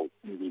Malawi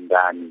ndi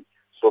ndani.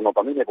 Sono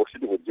pamenepo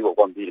sitikudziwa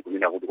kwambiri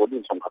kunena kuti kodi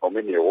msonkhano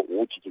umenewo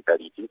uchitika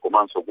liti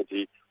komanso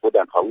kuti kodi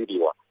anthu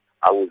awiriwa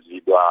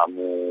awuzidwa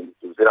mu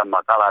kuzera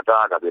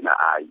makalata kapena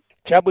ayi.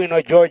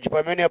 Chabwino George,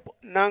 pamenepo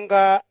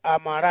nanga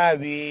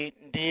Amalawi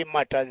ndi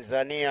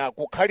Matanzania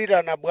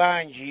kukhalirana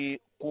bwanji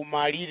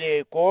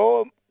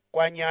kumalireko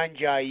kwa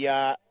nyanja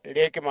ya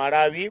Lake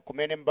Malawi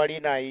kumene mbali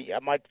inayi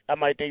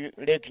amaite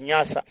Lake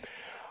Nyasa,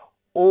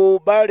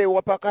 ubale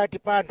wapakati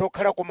pa anthu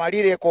okhala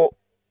kumalireko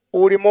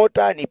uli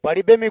motani?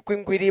 Palibe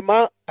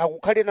mikwingwirima?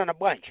 Akukhalirana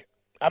bwanji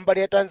ambali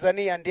ya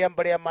Tanzania ndi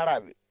ambali ya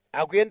Malawi?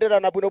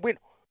 Akuyenderana bwinobwino?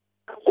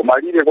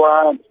 Kumalire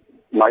kwa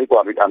maiko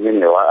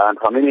amenewa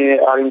anthu amene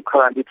ali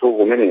mkhala ndithu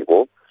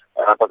kumeneko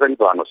pakali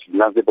pano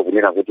sinazepo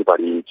kunena kuti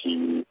pali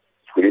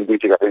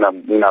chikwilimbwichi kapena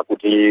mwina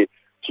kuti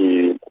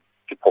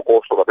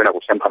chiphokoso kapena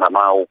kusemphana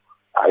mawu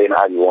ena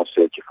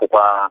aliwonse,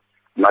 chifukwa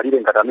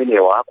malire ngati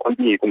amenewa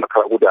kwambiri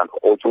kumakhala kuti anthu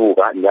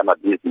ochuluka ndi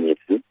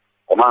amabizinesi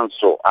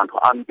komanso anthu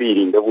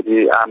ambiri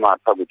ndekuti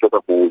amatha kuchoka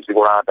ku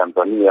dziko la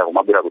Tanzania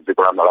kumabwera ku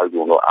dziko la Malawi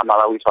kuno.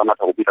 Amalawi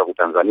amatha kupita ku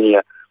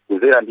Tanzania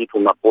kuzera ndithu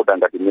maboda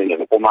ngati mmene,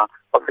 koma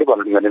pakali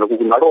pano ndinganena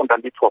kuti malonda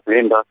ndithu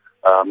akuyenda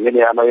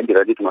mmene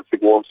amayendera ndithu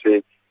masiku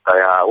onse.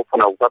 Kaya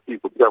ufuna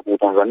kupita ku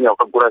Tanzania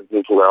ukagula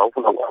zinthu, kaya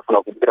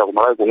ufuna kupita ku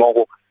Malawi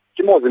kunoko,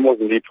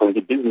 chimodzimodzi ndithu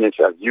ndi business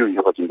as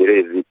usual pa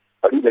Chingerezi.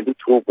 Palibe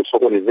ndithu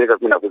kusokonezeka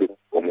kwina kuli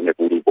kumene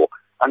kulipo.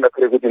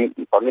 Angakhale kuti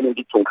pamene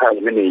ndithu nkhani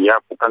imene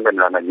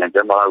yakukanganirana nyanja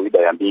ya Malawi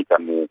idayambika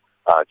mu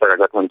chaka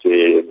cha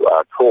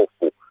 2012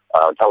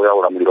 nthawi ya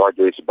ulamuliro wa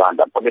Joyce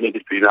Banda, pamene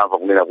ndithu inamva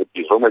kunena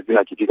kuti zomwe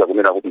zinachitika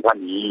kunena kuti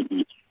nkhani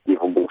iyi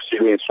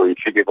ivumbulusiwenso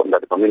ifike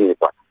ngati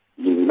pamenepa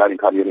inali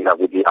nkhani yonena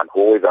kuti anthu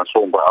oweza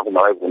nsomba aku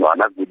Malawi kuno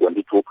anagwidwa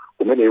ndithu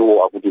kumene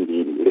iwo akuti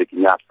ndi Lake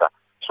Nyasa.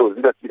 So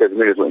zidachitika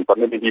zimenezo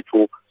pamene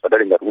ndithu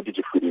padali ngati kuti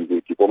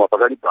chifiringiti, koma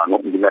pakali pano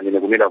ndinganene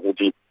kunena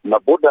kuti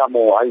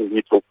mabodamo ayi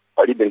ndithu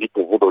palibe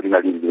ndithu vuto lina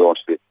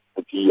lililonse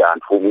kuti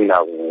anthu mwina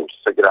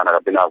kusekerana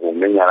kapena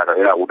kumenyana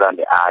kapena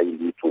kutani ayi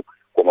ndithu,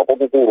 koma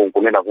kwakukulu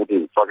nkunena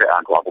kuti fake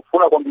anthu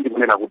akufuna kwambiri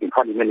kunena kuti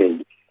nkhani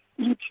imeneyi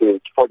ithe,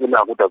 chifukwa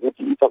chonena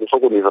kuti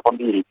isakusokoneza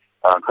kwambiri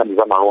nkhani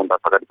za malonda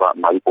pakati pa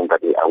maiko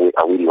ngati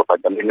awiri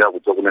wapajamenera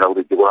kudziwa kunena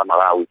kuti dziko la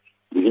Malawi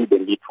lilibe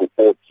ndithu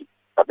poti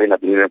kapena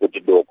tinene kuti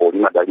doko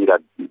limadalira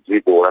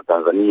dziko la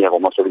Tanzania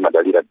komanso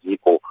limadalira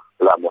dziko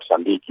la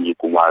Mozambique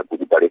ku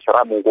Dar es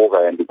Salaam uko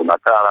kaya ndi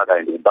kumakala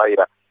kaya ndi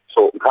kubaira.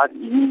 So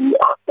nkhani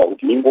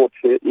iyi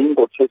kuti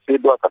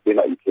ingothesedwa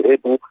kapena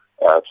itheretu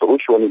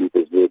solution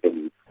ipezeke.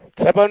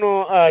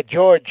 Tsapano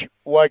George,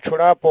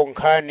 wachulapo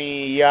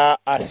nkhani ya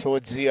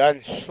asodzi a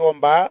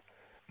nsomba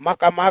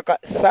makamaka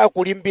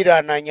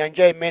sakulimbirana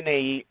nyanja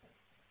imeneyi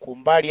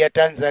kumbali ya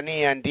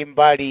Tanzania ndi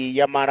mbali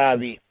ya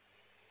Malawi.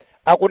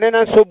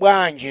 Akunenanso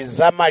bwanji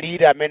za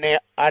malire amene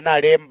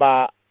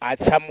analemba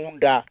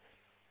atsamunda?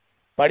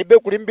 Palibe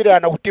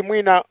kulimbirana kuti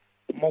mwina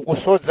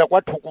mukusodza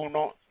kwathu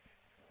kuno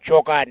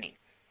chokani?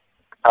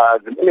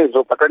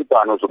 Zimenezo pakali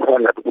pano zokhala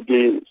ngati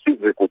kuti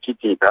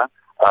sizikuchitika,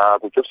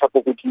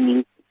 kuchosapo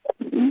kuti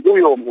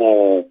mbuyo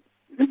mu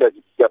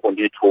zidachitikako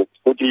ndithu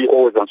kuti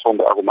oweza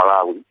nsomba aku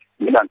Malawi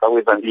mina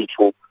ankaweza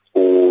ndithu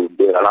ku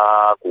dera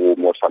la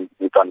ku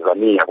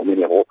Tanzania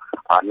kumeneko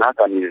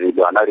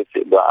anakanizidwa,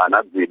 analesedwa,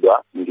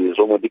 anagwidwa ndi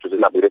zomwe ndithu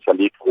zinabweretsa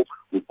ndithu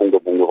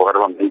mpungwepungwe pakati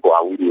pa maiko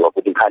awiri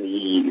wakuti nkhani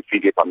iyi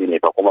ifike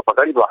pamenepa. Koma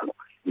pakali pano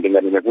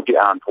ndinganene kuti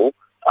anthu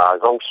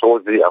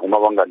zausozi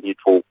akumapanga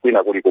ndithu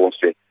kwina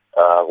kulikonse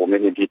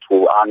kumene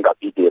ndithu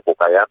angapitepo,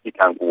 kaya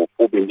apita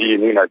kufupi ndi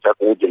mwina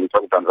chakudya ni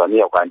chaku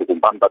Tanzania kaya ndi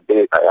kumbamba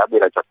Bay, kaya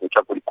abwera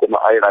chakudya kulikoma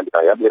Island,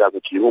 kaya abwera ku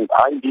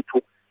Chirunga, ayi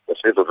ndithu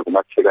zonsezo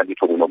zikumatheka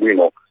ndithu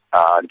bwinobwino.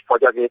 Chifukwa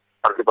chake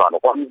pakati pano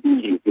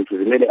kwambiri zinthu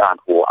zimene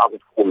anthu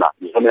akufuna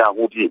zimene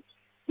akuti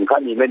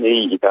nkhani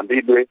imeneyi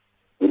ikambidwe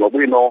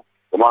bwinobwino,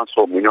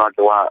 komanso mwini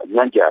wake wa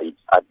nyanjayi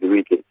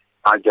adziwike.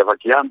 Anja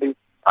pachiyambi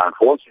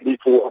anthu onse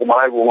ndithu aku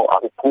Malawi kuno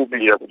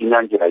akukhulupirira kuti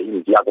nyanjayi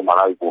ndi aku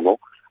Malawi kuno,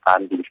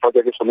 and chifukwa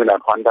chake somene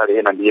anthu andale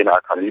ena ndi ena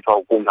akhala ndithu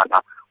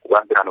akukungana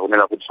kukambirana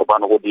kunena kuti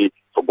tsopano kuti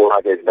tsogolo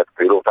lake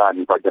lingatipero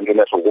tani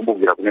pajanenso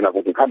kukumbukira kunena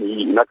kuti nkhani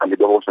iyi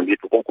inakambidwa konse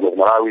ndithu konkuno ku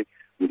Malawi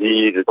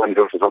ndi zipani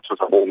zonse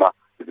zotsutsa boma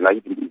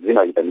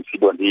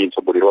zinayitanitsidwa ndi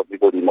mtsogoleri wa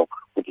dziko lino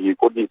kuti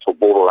kodi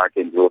tsogolo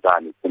lake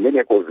ndilotani.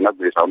 Kumeneko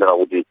zinagwirizana kunena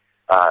kuti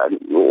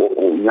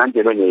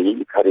nyanja imeneyi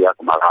ikhale ya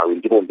ku Malawi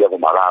ndipo ndi ya ku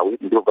Malawi,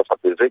 ndipo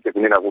pasapezeke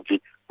kunena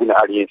kuti kuna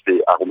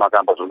aliyense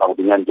akumakamba zonena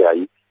kuti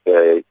nyanjayi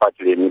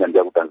patile mina ndi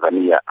ya ku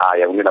Tanzania,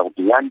 aya kunena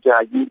kuti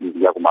nyanjayi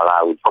ndi ya ku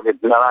Malawi chifukwa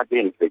dzina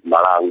lake ndi ku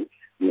Malawi.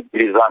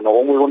 Mgwirizano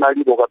omwe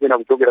unalipo kapena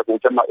kuchokera ku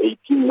chama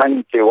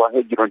 1890 wa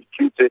Hadron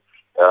Treaty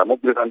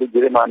mogwirizana ndi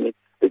Germany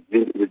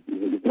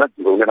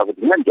ndinadziwa kunena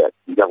kuti nyanja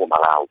ndiyako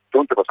Malawi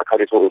chonse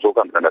pasakhale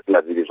zokambirana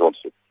zina zili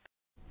zonse.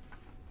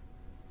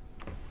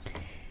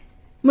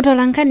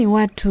 mtolankhani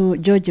wathu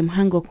George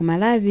Mhango ku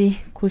Malawi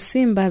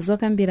kusimba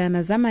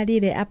zokambirana za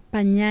malire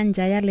apa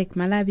nyanja ya Lake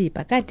Malawi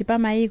pakati pa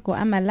maiko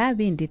a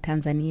Malawi ndi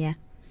Tanzania.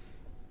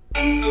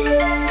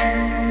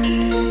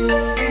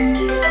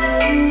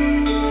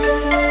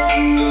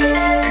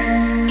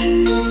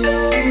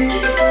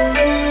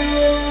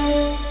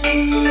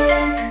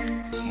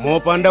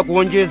 mopanda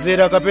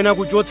kuonjezera kapena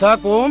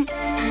kuchotsako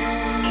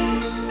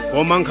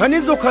koma nkhani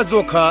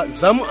zokhazokha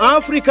za mu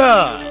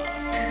Africa.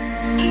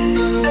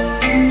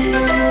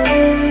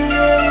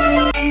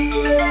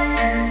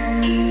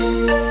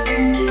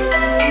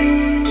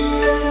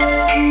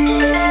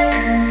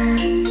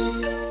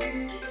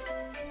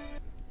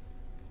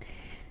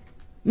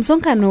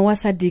 msonkhano wa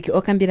SADC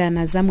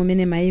okambirana za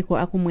mumene maiko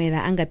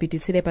akumwera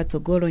angapitisire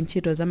patsogolo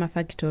ntchito za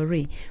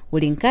mafactory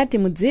uli nkati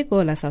mu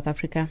dziko la South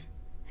Africa.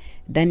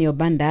 Daniel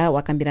Banda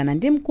wakambirana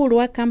ndi mkulu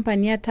wa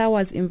kampani ya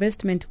Towers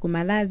Investment ku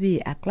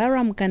Malawi a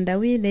Clara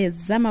Mkandawile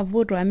za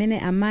mavuto amene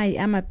amayi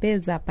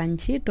amapeza pa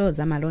ntchito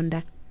za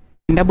malonda.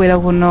 Ndabwera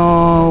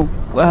kuno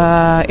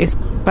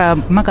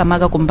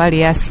makamaka kumbali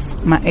ya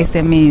ma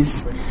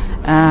SMEs.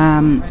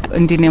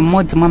 Ndine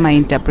mmodzi mwa ma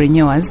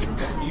entrepreneurs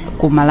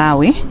ku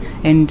Malawi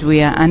and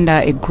we are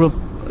under a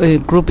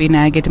group in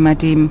a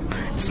team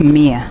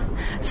SMEA.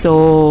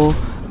 So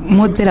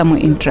modzera mu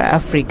intra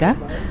Africa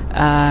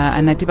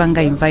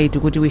anatipanga invite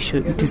kuti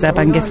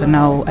tizapangeso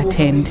now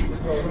attend.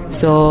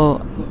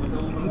 So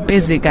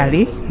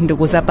basically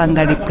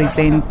ndikuzapanga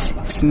represent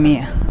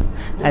SMEA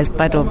as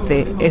part of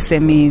the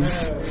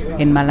SMEs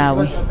in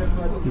Malawi.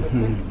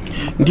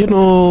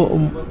 Ndino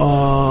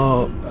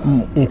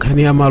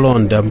nkhani ya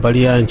malonda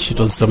mbali ya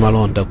ntchito za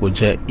malonda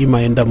kuja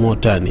imayenda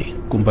motani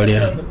kumbali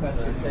yanu?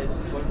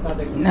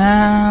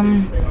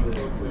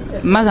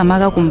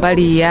 Makamaka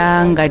kumbali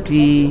ya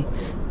ngati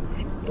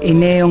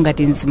ineyo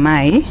ngati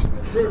nzimayi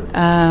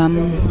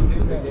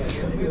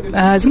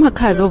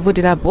zimakhala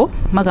zovutirapo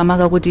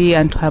makamaka kuti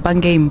anthu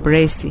apange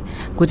embrace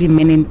kuti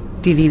mmene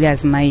tilili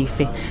azimayi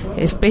ife,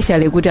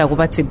 especially kuti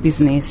akupatse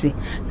business.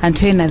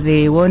 Anthu ena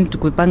they want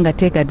kupanga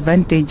take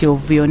advantage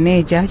of your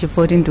nature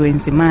chifukwa kuti ndiwe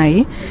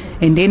nzimayi,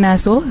 and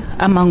enaso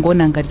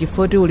amangona ngati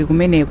chifukwa kuti uli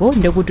kumeneko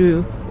ndekuti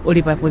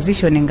uli pa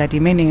position ngati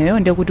imeneyo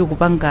ndekuti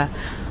kupanga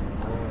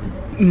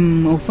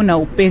ufuna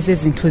upeze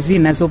zinthu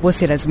zina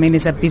zoposera zimene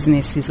za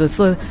business.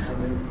 So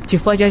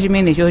chifukwa cha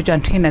chimene chocho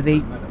anthu ena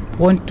they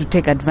want to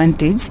take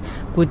advantage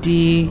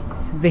kuti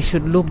they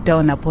should look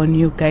down upon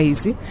you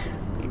guys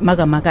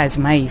makamaka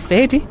azimayi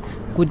ifeti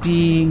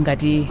kuti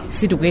ngati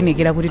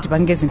sitikuyenekera kuti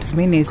tipange zinthu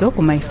zimenezo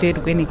koma ife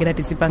tikuyenekera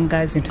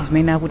tizipanga zinthu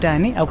zimene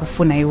akutani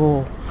akufuna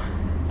iwowo.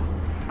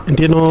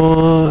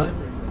 Ndino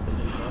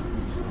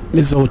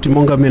nizo kuti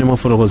monga mmene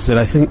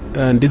mwafotokozera I think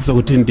ndizo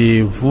kuti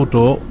ndi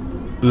vuto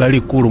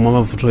lalikulu mwa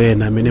mavuto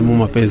ena amene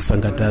mumapeza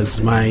ngati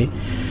azimayi.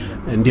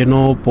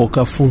 Ndino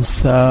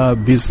pokafunsa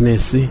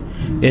business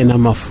ena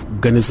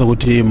maganiza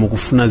kuti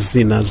mukufuna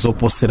zina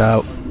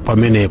zoposera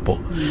pamenepo.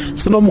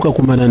 Sino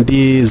mukakumana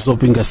ndi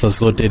zopingasa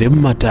zotere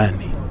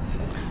mmatani?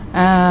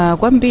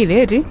 Kwambiri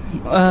eti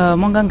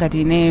monga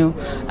ngati ineyo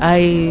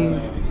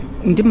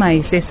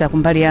ndimayesesa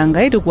kumbali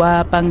yanga iti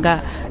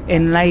kuwapanga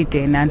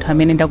enlighten anthu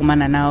amene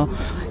ndakumana nawo,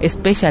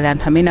 especially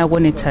anthu amene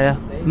akuonetsa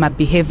ma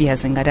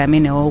behaviors ngati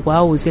amenewo,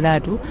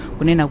 kuawuziratu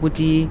kunena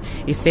kuti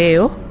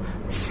ifeyo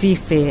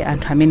sife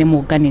anthu amene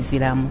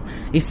mukuganiziramo,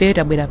 ifeyo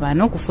tabwera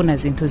pano kufuna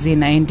zinthu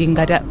zina, and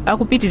ngati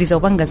akupitiriza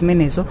kupanga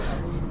zimenezo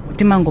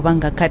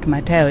timangopanga cut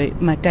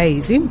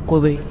matiles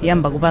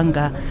kuyamba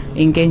kupanga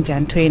engage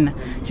anthu ena.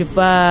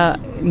 Chifukwa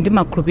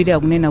ndimakhulupirira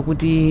kunena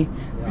kuti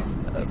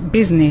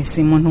business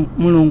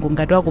mulungu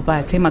ngati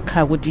wakupatsa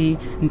imakhala kuti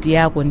ndi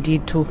yako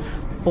ndithu,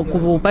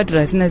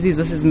 kupatula zina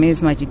zizonse zimene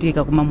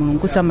zimachitika koma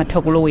mulungu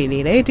samatha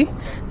kulowerera eti.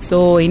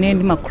 So ine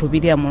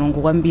ndimakhulupirira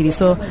mulungu kwambiri,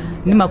 so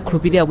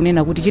ndimakhulupirira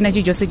kunena kuti china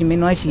chilichonse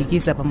chimene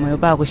wachiyikiza pamoyo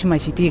pako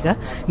chimachitika,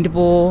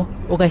 ndipo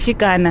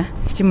ukashikana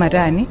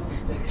chimatani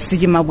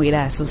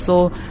sichimabweraso.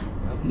 So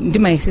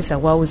ndimayesesa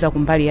kuwauza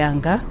kumbali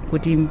yanga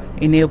kuti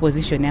ineyo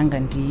position yanga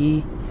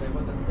ndiyi.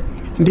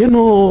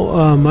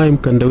 Ndino mayi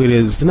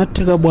Mkandawire,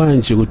 zinatheka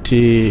bwanji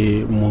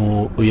kuti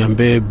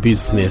muyambe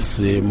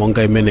business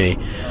monga imeneyi?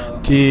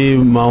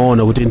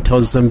 Timaona kuti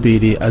nthawi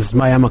zambiri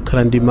azimayi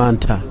amakhala ndi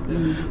mantha,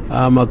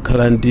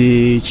 amakhala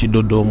ndi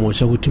chidodomo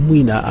chakuti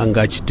mwina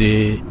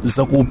angachite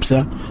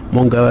zakupsa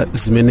monga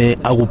zimene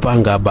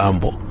akupanga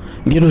abambo.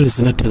 Ndino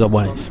zinatheka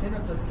bwanji?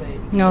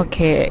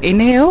 Okay,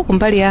 ineyo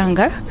kumbali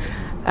yanga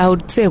I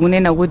would say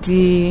kunena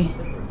kuti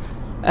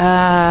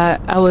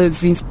I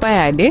was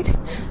inspired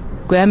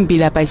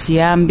kuyambira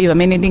pachiyambi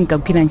pamene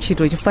ndinkagwira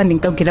ntchito, chifukwa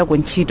ndinkagwirako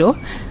ntchito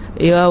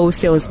ya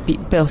sales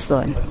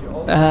person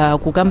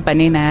ku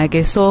company ina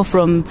yake. So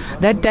from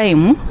that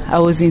time I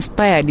was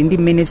inspired ndi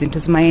mmene zinthu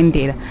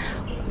zimayendera,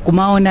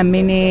 kumaona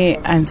mmene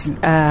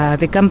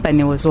the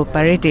company was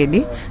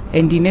operated,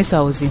 and ineso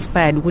I was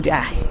inspired kuti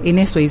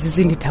ineso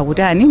izizi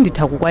ndithakutani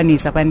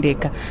ndithakukwanisa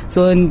pandekha.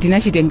 So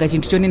ndinachitenga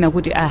chinthu chonena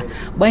kuti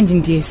bwanji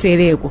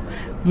ndiyesereko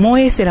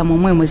moyesera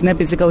momwemo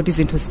zinapezeka kuti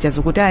zinthu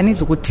zichazikutani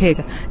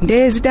zikutheka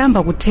nde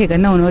zitayamba kutheka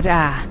naona kuti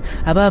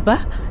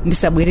apapa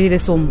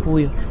ndisabwerereso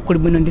mbuyo kuli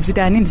bwino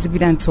ndizitani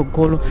ndizipita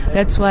mtsogolo.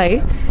 That's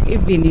why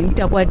even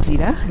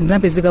nitakwatira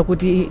zinapezeka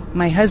kuti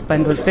my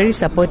husband was very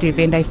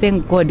supportive and I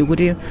thank God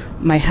kuti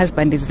my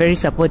husband is very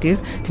supportive.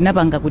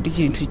 Tinapanga kuti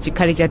chinthu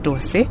chikhale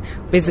chatonse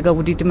kupezeka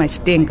kuti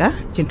timachitenga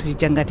chinthu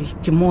chichangati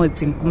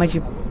chimodzi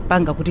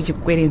kumachipanga kuti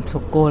chikwere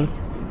mtsogolo.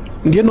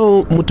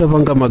 Ngeno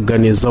mutapanga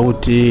maganizo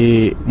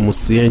akuti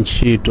musiye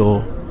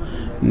ntchito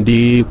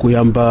ndi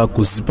kuyamba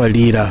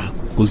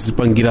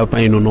kuzipangira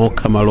paino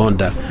nokha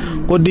malonda,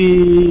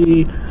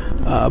 kodi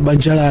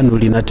banja lanu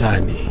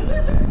linatani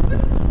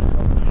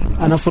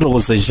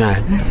anafotokoza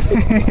chani?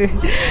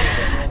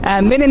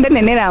 Mmene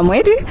ndanenera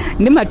mweti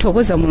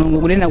ndimathokoza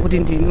Mulungu kunena kuti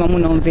ndili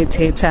mwamuna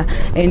omvetsetsa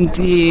and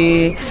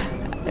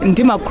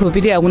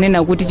ndimakhulupirira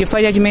kunena kuti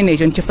chifukwa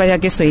chimenecho nchifukwa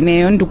chakenso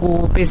ineyo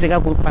ndikupezeka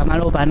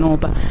pamalo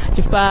panopa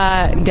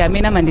chifukwa ndi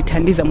amene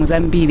amandithandiza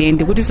muzambiri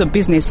ndikutinso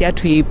business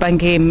yathu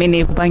ipange mmene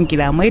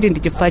ikupangira mweti ndi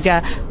chifukwa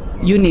cha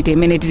unity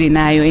imene tili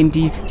nayo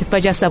and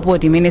chifukwa cha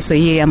support imenenso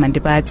iye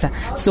amandipatsa.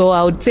 So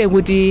I would say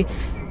kuti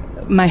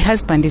my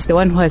husband is the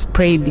one who has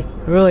prayed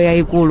roho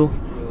yayikulu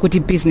kuti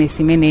business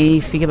imene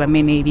ifike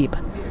pamene ilipa.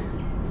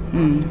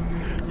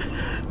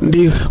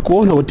 Ndi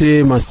kuona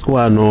kuti masiku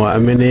ano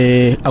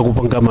amene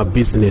akupanga ma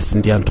business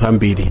ndi anthu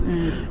ambiri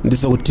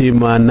ndizo kuti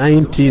ma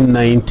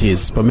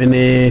 1990s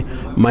pamene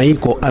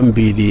maiko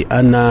ambiri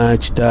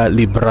anachita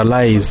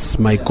liberalize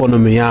ma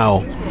economy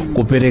yawo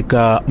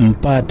kupereka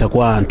mpata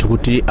kwa anthu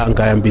kuti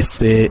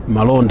angayambise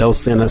malonda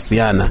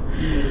osiyanasiyana,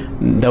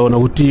 ndaona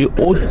kuti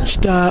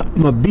ochita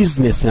ma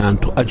business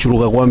anthu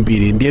achuluka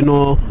kwambiri,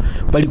 ndiyeno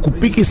pali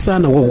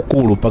kupikisana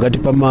kwakukulu pakati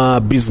pa ma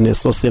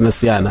business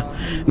osiyanasiyana.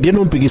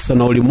 Ndiyeno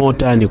mpikisano uli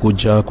motani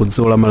kuja ku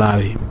dziko la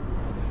Malawi?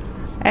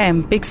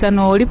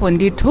 Mpikisano ulipo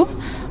ndithu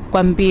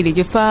kwambiri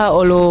chifukwa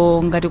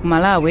olo ngati ku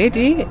Malawi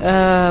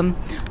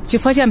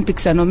chifukwa cha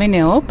mpikisano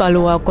umenewo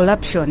palowa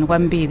corruption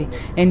kwambiri,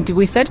 and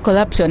with that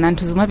corruption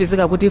anthu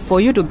zimapezeka kuti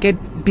for you to get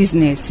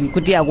business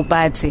kuti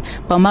akupatse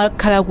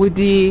pamakhala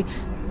kuti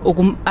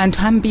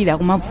anthu ambiri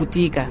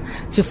akumavutika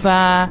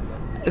chifukwa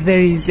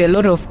there is a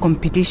lot of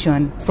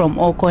competition from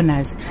all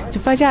corners.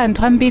 Chifukwa cha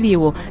anthu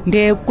ambiriwo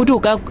nde kuti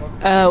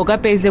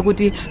ukapeze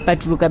kuti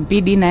patuluka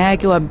bidi na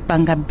yake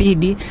wapanga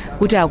bidi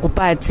kuti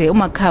akupatse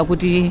umakhala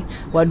kuti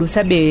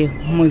wadusabe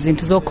mu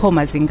zinthu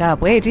zokhoma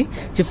zingapo eti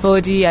chifukwa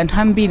kuti anthu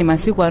ambiri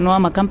masiku ano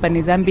ama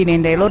companies ambiri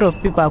and a lot of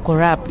people are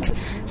corrupt.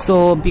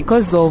 So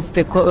because of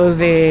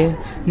the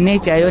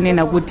nature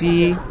yonena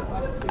kuti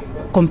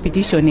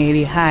competition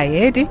is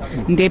high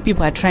and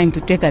people are trying to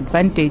take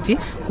advantage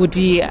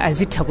kuti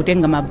azitha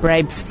kutenga ma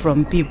bribes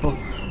from people.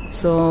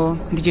 So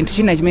ndi chinthu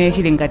china chimene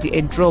chili ngati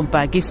a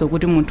drawback iso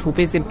kuti munthu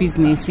upeze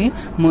business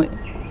mu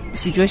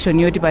situation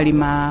yoti pali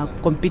ma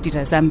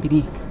competitors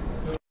ambiri.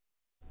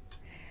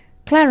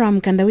 Clara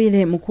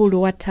Mkandawile,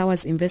 mkulu wa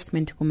Towers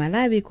Investment ku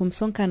Malawi ku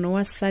msonkhano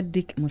wa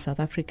SADC mu South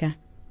Africa.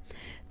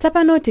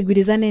 Tsapano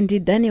tigwirizane ndi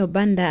Daniel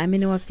Banda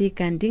amene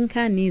wafika ndi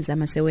nkhani za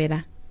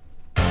masewera.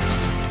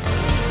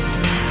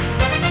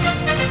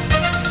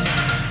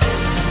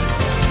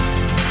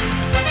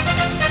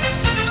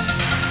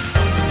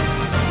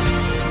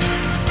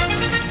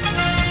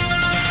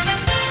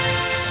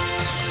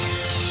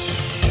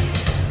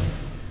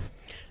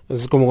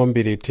 Zikomo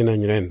kwambiri Tina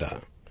Nyirenda.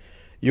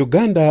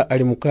 Uganda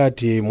ali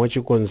mukati mwa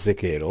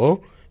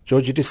chikonzekero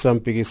chochitisa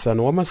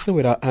mpikisano wa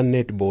masewera a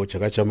netball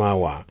chaka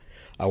chamawa.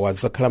 Awa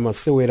adzakhala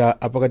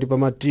masewera apakati pa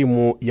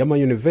matimu ya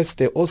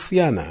mayunivesiti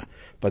osiyana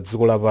pa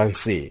dziko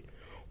lapansi.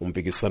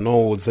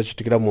 Mpikisanowu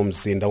udzachitikira mu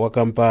mzinda wa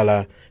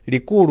Kampala,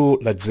 likulu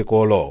la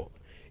dzikolo.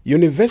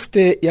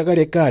 Yunivesiti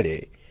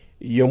yakalekale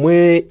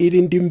yomwe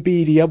ili ndi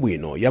mbiri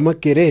yabwino ya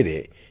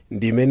Makerere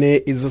ndi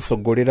imene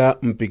idzasogolera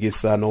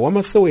mpikisano wa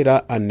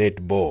masewera a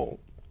netball.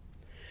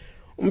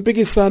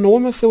 Mpikisano wa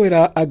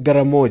masewera a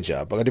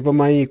garamoja pakati pa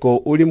maiko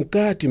uli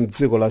mkati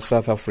mdziko la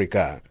South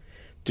Africa.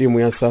 Timu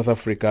ya South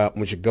Africa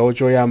mu chigawo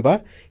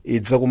choyamba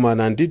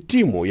idzakumana ndi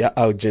timu ya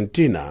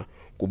Argentina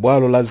ku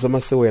bwalo la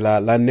zamasewera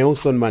la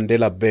Nelson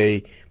Mandela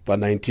Bay pa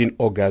 19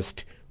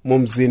 August mu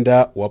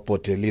mzinda wa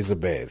Port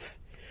Elizabeth.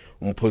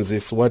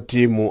 Mphunzitsi wa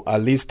timu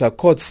Alistair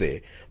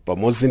Coetzee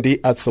pamodzi ndi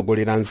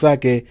atsogoleri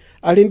anzake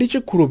ali ndi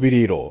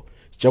chikhulupiriro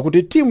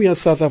chakuti timu ya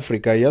South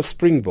Africa ya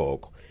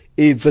Springbok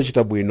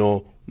idzachita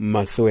bwino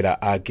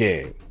masewera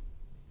ake.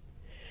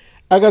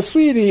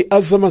 Akaswiri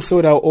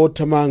azamasewera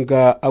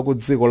othamanga aku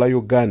dziko la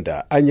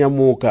Uganda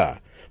anyamuka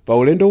pa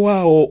ulendo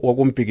wawo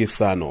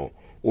wakumpikisano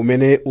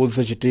umene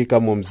udzachitika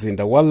mu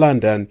mzinda wa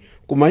London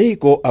ku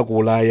maiko aku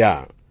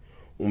Ulaya.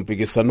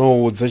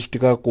 Mpikisanowu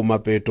udzachitika ku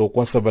mapeto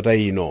kwa sabata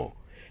ino.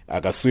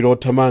 Akaswiri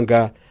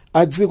othamanga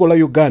a dziko la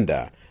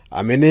Uganda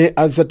amene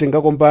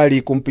adzatengako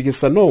mbali ku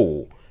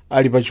mpikisanowu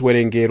ali pa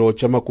chiwerengero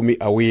cha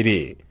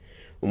 20.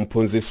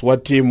 Mphunzitsi wa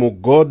timu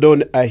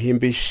Gordon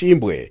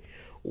Ahimbishimbwe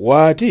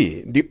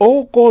wati ndi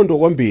okondwa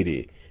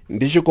kwambiri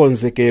ndi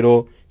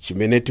chikonzekero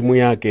chimene timu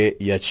yake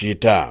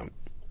yachita.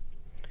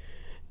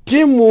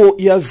 timu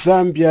ya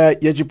zambia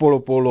ya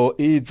chipolopolo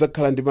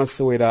idzakhala ndi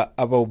masewera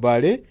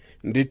apaubale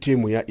ndi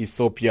timu ya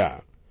ethiopia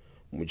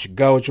mu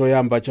chigawo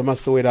choyamba cha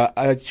masewera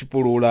a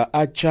chipulula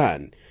a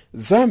chan.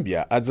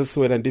 zambia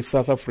adzasewera ndi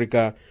south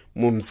africa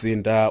mu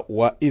mzinda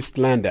wa east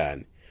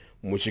london.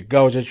 mu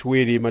chigawo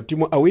chachiwiri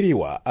matimu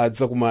awiriwa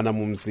adzakumana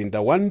mu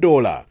mzinda wa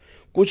ndola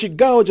ku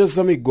chigawo cha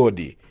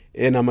zamigodi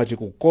ena amati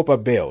ku copper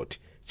belt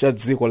cha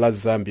dziko la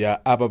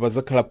zambia. apa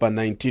pazakhala pa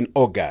 19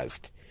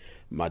 august.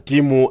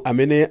 matimu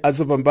amene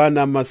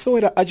adzapambana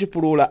masewera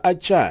achipulula a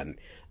chan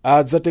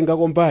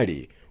adzatengako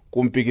mbali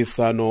ku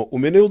mpikisano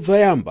umene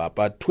udzayamba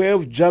pa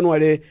 12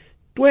 january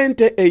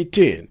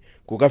 2018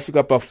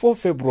 kukafika pa 4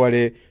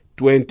 february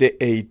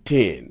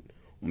 2018.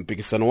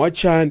 mpikisano wa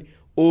chan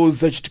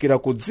udzachitikira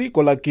ku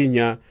dziko la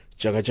kenya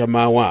chaka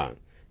chamawa.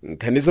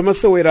 nkhani za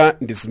masewera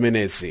ndi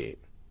zimenezi.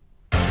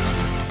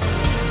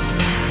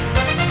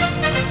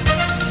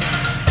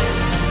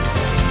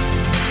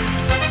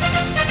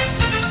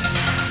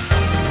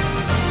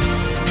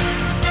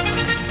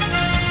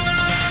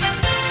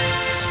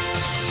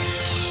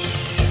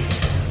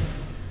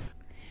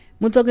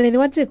 mutsogoleri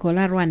wa dziko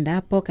la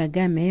rwanda paul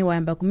kagame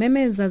wayamba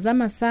kumemeza za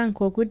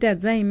masankho kuti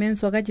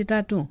adzayimenso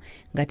kachitatu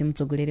ngati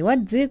mtsogoleri wa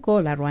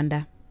dziko la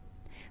rwanda.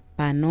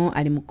 pano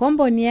ali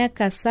mukomboni ya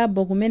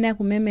kasabo kumene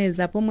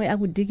akumemeza pomwe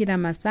akudikira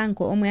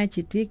masankho omwe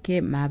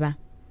achitike maba.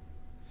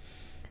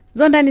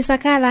 zondani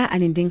sakala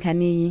ali ndi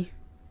nkhaniyi.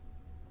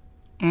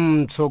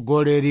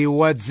 mtsogoleri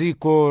wa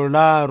dziko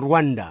la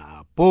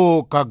rwanda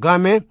paul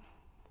kagame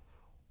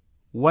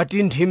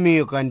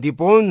watinthimika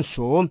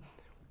ndiponso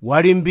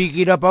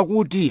walimbikira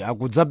pakuti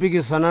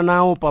akudzapikisana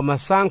nawo pa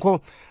masankho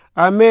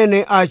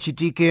amene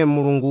achitike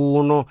mulungu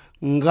uno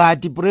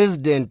ngati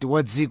president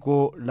wa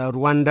dziko la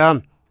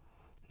rwanda.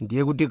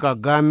 ndiye kuti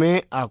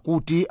kagame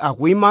akuti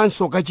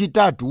akuyimanso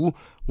kachitatu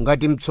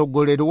ngati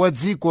mtsogoleri wa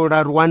dziko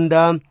la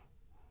rwanda.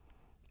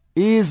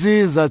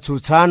 izi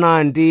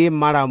zatsutsana ndi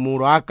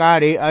malamulo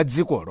akale a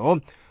dzikolo,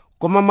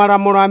 koma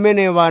malamulo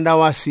amene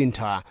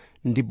anawasintha,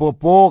 ndipo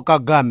paul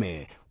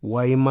kagame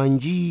wayima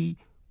nji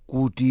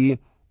kuti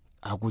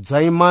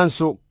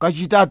akudzayimanso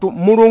kachitatu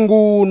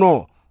mulungu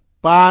uno.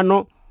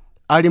 pano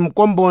ali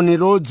mkomboni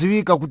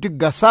lodziwika kuti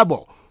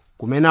gasabo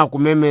kumene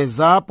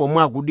akumemeza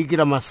pomwe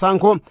akudikira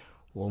masankho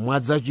omwe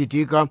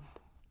adzachitika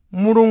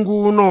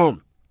mulungu uno.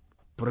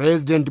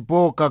 president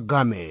paul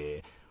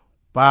kagame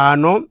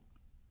pano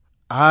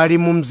ali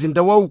mu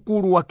mzinda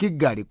waukulu wa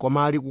kigali,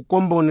 koma ali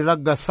kukomboni la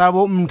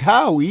gasabo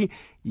mnthawi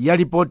ya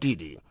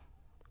ripotili.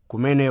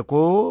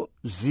 kumeneko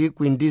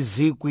zikwi ndi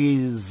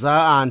zikwi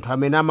za anthu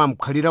amene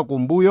amamkhalira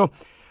kumbuyo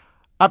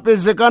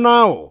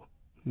apezekanawo,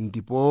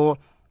 ndipo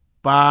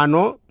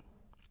pano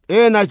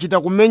ena achita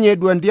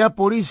kumenyedwa ndi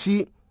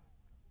apolisi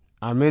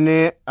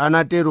amene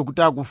anatero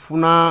kuti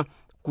akufuna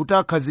kuti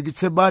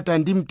akhazikitse bata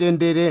ndi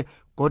mtendere,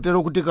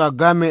 kotero kuti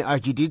kagame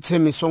achititse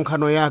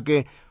misonkhano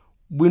yake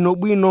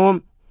bwinobwino.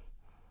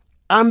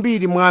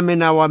 ambiri mwa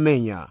amene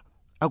awamenya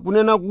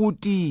akunena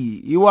kuti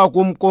iwo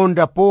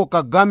akumkonda paul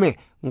kagame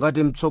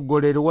ngati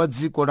mtsogoleri wa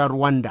dziko la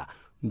rwanda,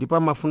 ndipo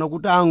amafuna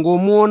kuti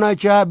angomuona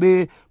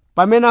chabe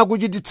pamene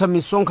akuchititsa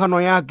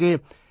misonkhano yake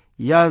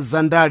ya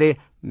zandale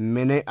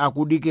mmene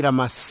akudikira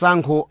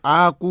masankho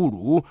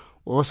aakulu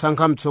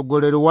osankha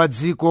mtsogoleri wa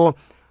dziko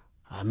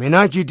amene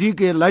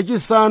achitike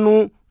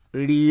lachisanu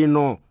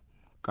lino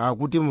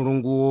kakuti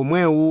mulungu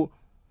omwewu.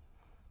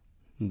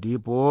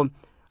 ndipo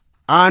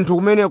anthu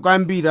kumene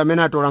kwambiri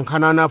amene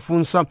atolankhana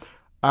anafunsa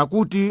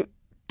akuti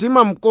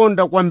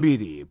timamkonda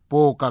kwambiri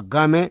paul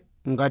kagame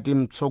ngati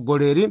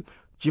mtsogoleri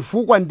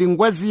chifukwa ndi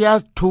ngwazi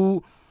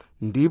yathu,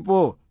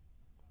 ndipo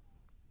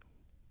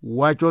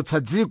wachotsa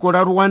dziko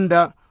la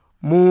rwanda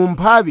mu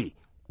mphawi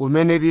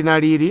umene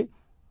linalili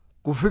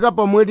kufika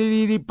pomwe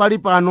lili pali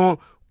pano,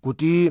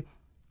 kuti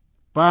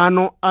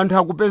pano anthu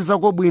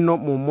akupezako bwino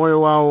mu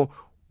moyo wawo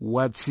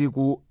wa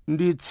tsiku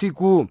ndi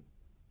tsiku.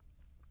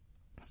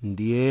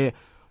 ndiye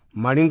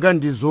malinga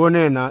ndi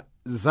zonena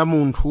za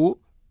munthu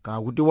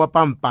kakuti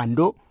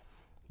wapampando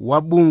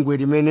wa bungwe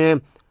limene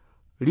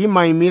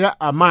limayimira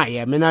amayi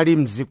amene ali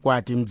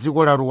mzikwati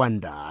mdziko la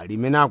rwanda,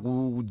 limene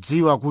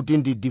akudziwa kuti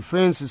ndi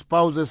defense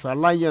spouses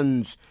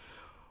alliance,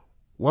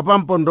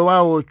 wapampondo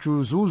wawo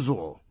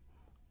chuzuzo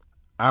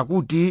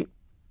akuti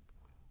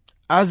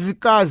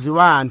azikazi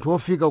wa anthu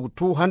ofika ku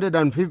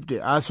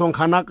 250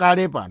 asonkhana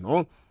kale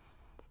pano,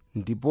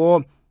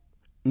 ndipo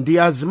ndi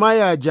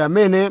azimayi aja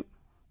amene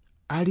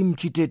ali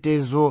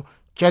mchitetezo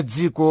cha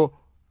dziko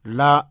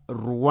la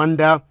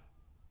rwanda,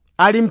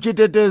 ali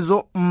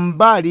mchitetezo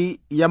mbali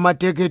ya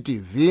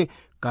mateketive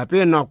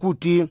kapena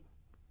kuti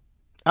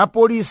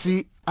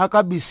apolisi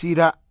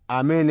akabisira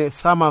amene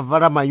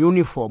samavala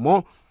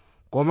mayunifomo,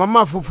 koma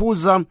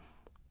mafufuza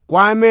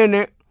kwa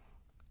amene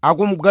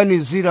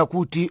akumuganizira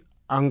kuti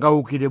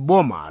angaukire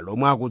boma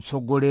lomwe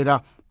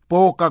akutsogolera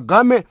paul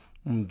kagame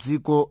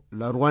mdziko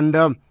la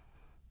rwanda.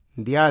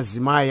 ndi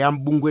azimayi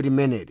ambungwe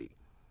limeneli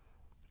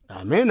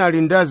amene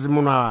ali ndi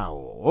azimuna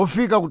awo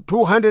ofika ku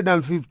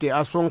 250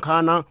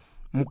 asonkhana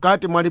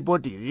mkati mwa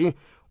ripotili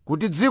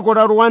kuti dziko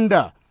la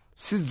rwanda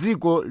si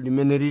dziko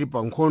limene lili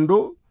pa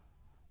nkhondo,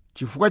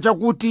 chifukwa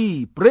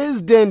chakuti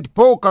President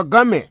Paul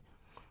Kagame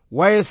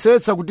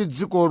wayesetsa kuti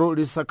dzikolo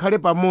lisakhale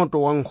pa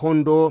moto wa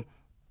nkhondo.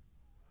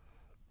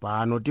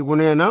 Pano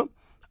tikunena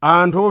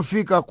anthu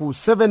ofika ku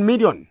 7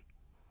 million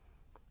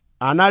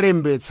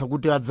analembetsa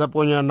kuti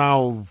adzaponya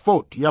nawo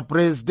vote ya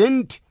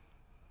president,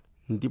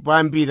 ndipo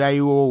ambiri a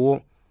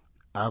iwowo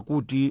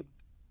akuti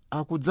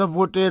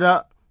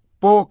akudzavotera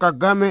Paul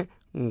Kagame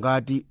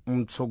ngati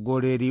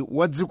mtsogoleri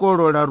wa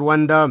dzikolo la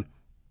Rwanda.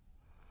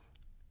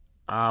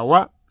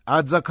 Awa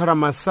adzakhala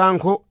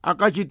masankho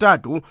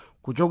akachitatu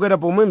kuchokera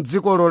pomwe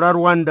mdzikolo la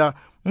Rwanda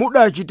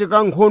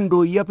mudachitika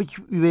nkhondo ya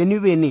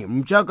penipeni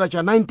mchaka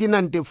cha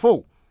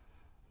 1994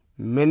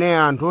 mmene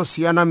anthu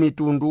osiyana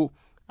mitundu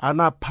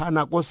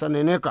anaphana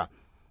kosaneneka,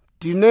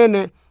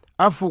 tinene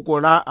afuko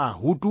la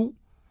Ahutu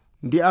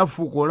ndi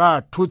afuko la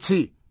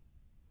Atutsi.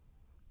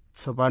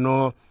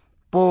 Tsopano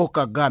Paul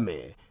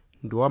Kagame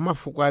ndi wa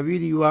mafuko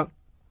awiriwa,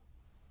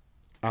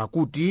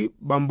 akuti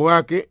bambo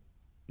yake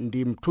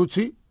ndi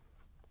Mtutsi,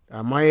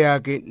 amayi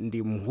yake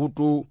ndi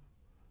Mhutu.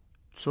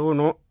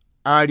 Tsono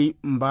ali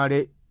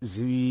mbale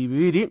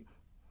ziwiri,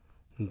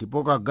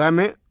 ndipo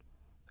Kagame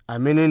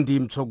amene ndi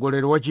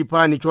mtsogoleri wa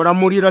chipani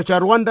cholamulira cha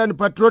Rwandan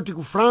Patriotic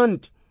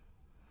Front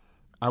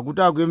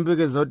akuti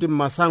akuyembekeza kuti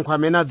masankho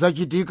amene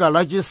adzachitika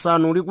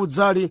lachisanu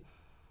likudzali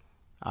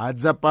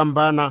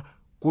adzapambana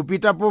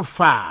kupitapo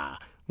fa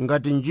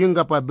ngati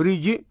njinga pa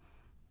bridge,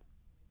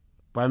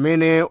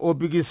 pamene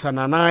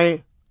opikisana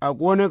naye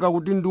akuoneka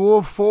kuti ndi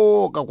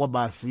ofoka kwa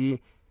basi.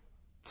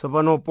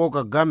 Tsopano Paul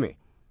Kagame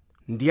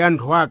ndi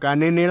anthu ake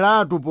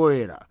aneneratu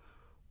poyera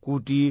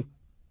kuti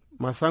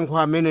masankho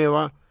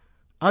amenewa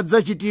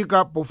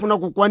adzachitika pofuna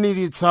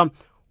kukwaniritsa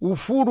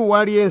ufulu wa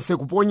aliyense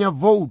kuponya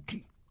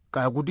voti,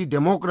 kaya kuti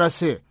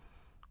demokrasi.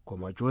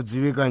 Koma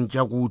chodziwika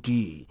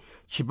nchakuti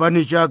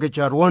chipani chake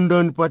cha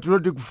Rwandan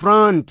Patriotic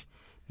Front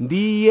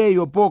ndi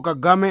iyeyo Paul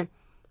Kagame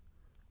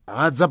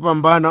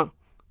adzapambana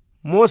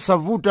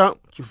mosavuta,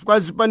 chifukwa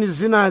zipani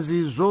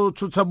zinazi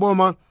zotsutsa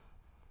boma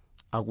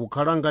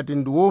akukhala ngati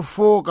ndi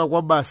wofoka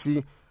kwa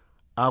basi,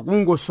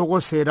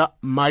 akungosokosera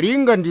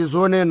malinga ndi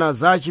zonena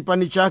za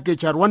chipani chake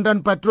cha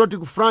Rwandan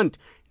Patriotic Front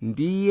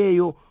ndi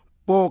iyeyo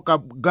Paul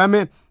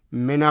Kagame,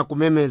 mmene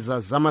akumemeza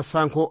za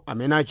masankho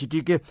amene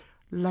achitike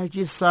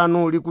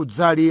lachisanu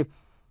likudzali.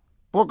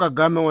 Paul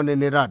Kagame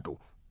waneneratu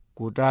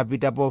kuti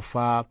apitapo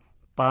fa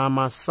pa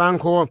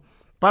masankho.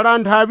 Pali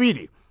anthu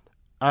awiri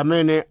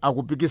amene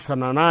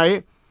akupikisana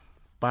naye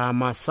pa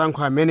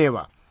masankho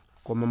amenewa,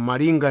 koma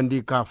malinga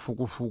ndi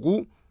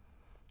kafukufuku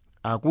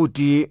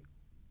akuti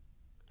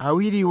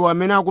awiriwo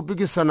amene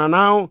akupikisana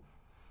nawo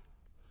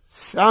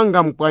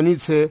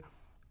sangamkwanitse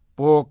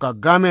Paul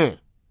Kagame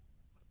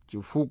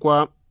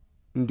chifukwa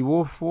ndi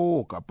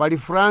wofoka. Pali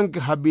Frank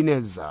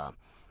Habineza,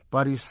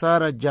 pali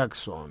Sarah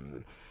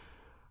Jackson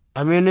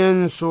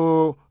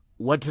amenenso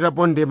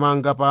wathirapo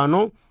ndemanga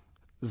pano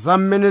za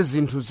mmene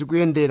zinthu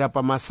zikuyendera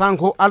pa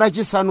masankho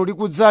alachisanu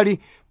likudzali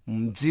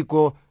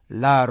mdziko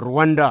la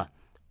Rwanda.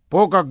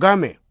 Paul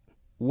Kagame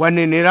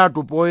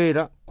waneneratu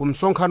poyera ku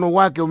msonkhano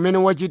wake umene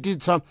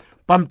wachititsa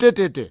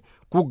pamtetete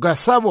ku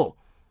Gasabo,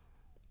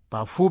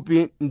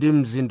 pafupi ndi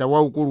mzinda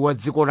waukulu wa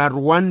dziko la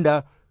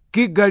Rwanda,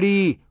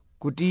 Kigali,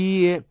 kuti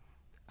iye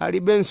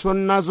alibenso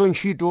nazo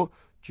ntchito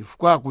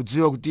chifukwa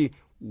akudziwa kuti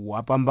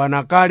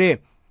wapambana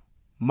kale.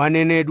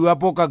 Manenedwe a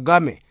Paul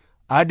Kagame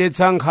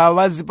adetsa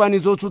nkhawa zipani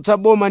zotsutsa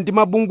boma ndi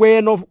mabungwe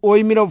ena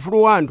oyimira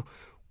ufulu wa anthu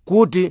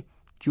kuti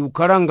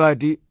chikukhala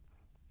ngati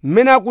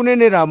mmene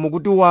akuneneramo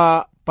kuti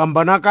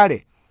wapambana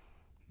kale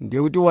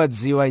ndiye kuti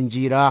wadziwa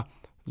njira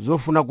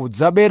zofuna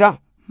kudzabera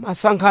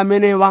masankho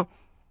amenewa.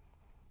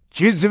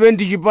 Chidziwe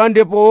ndi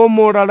chipande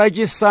powomora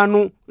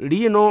lachisanu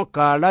lino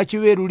ka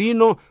lachiweru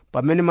lino,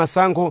 pamene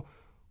masankho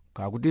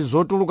kakuti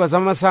zotuluka za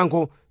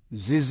masankho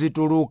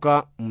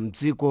zizituluka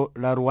mdziko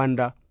la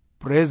Rwanda.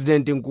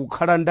 President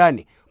nkukhala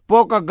ndani,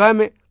 Paul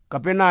Kagame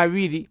kapena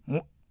awiri,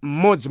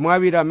 mmodzi mwa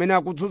awiri amene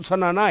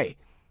akutsutsana naye,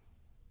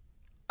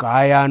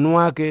 kaya anu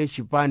ake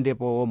chipande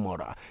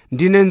powomora.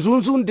 Ndine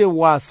Nzunzu nde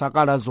wa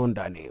Sakala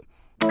Zondani.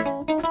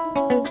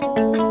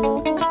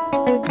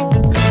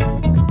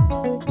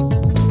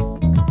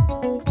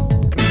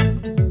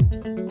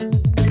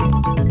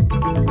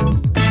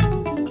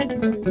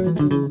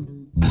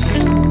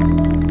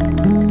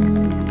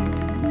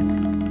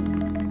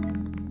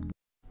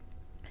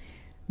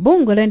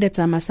 Bungwe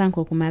loyendetsa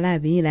masankho ku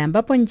Malawi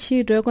layambapo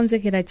ntchito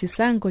yokonzekera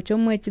chisankho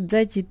chomwe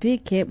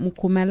chidzachitike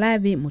ku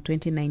Malawi mu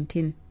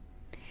 2019.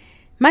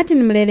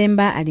 Martin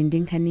Mlelemba ali ndi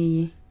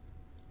nkhaniyi.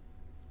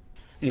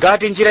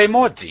 Ngati njira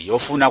imodzi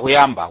yofuna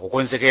kuyamba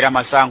kukonzekera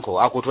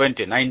masankho aku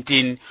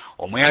 2019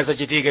 omwe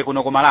azachitike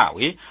kuno ku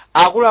Malawi,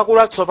 akuluakulu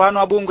atsopano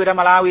a bungwe la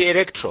Malawi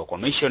Electoral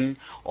Commission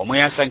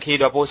omwe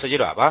asankhidwa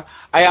posachedwapa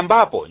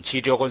ayambapo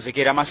ntchito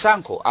yokonzekera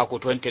masankho aku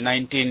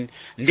 2019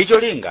 ndi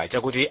cholinga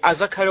chakuti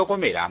azakhale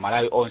okomera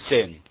Malawi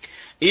onse.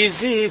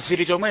 Izi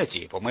zili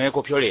chomwechi pomwe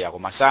kupyolera ku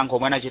masankho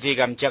omwe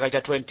anachitika mchaka cha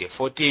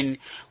 2014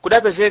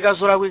 kudapezeka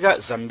zolakwika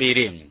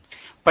zambiri.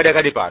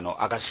 Padakali pano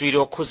akatswiri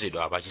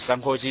okhuzidwa pa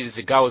chisankhochi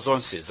zigawo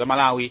zonse za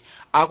Malawi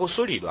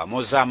akusulidwa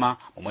mozama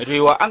momwe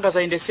iwo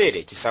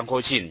angazayendesere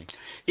chisankhochi.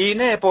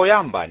 Ine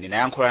poyamba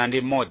ndinayankhulana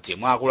ndi mmodzi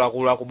mwa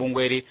akuluakulu a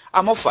kubungweri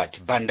a Moffat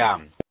Banda.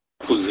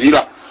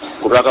 Phunzira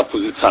kuti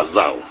akaphunzitsa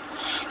zawo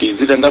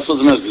tizitenganso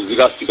zimene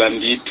zikafika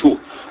ndithu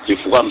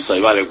chifukwa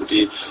musaiwale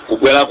kuti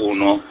kubwera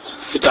kuno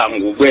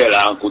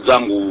sitangubwera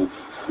kudzangu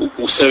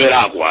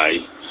kusewerako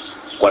ayi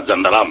kwadza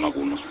ndalama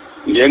kuno.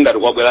 Ndiye ngati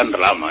kwabwera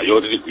ndalama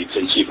yoti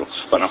tigwiritse ntchito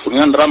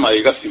panafunika ndalama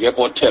ikafike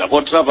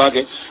pothera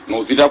pake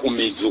nopita ku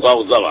midzi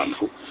ukauza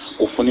anthu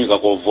kufunika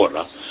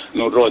kovota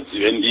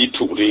notodziwe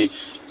ndithu kuti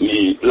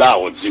ni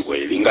lawo dziko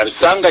ili ngati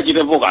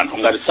sangachitepo kanthu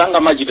ngati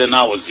sangamachite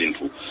nawo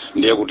zinthu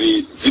ndiye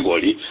kuti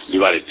dzikoli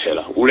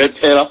livalephera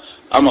ulephera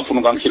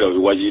amafunika nkhira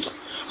wachita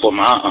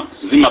koma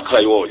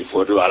zimakhala iwo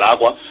chifukwa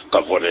walakwa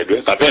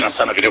kavotedwe kapena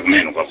sanapite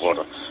kumene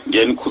kavota.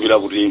 Ndiye ndikhulupira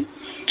kuti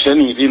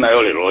training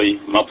tinayo leroyi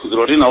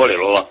maphunziro tinawo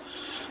lerowa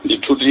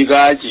ndithu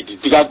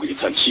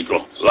tikagwiritsa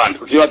ntchito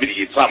vanthu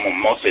tiwapirikitsamo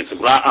m'maofesi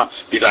kuti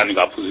pitani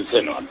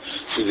kaphunzitseni wanu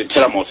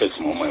sizithera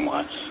maofesi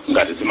momwe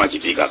ngati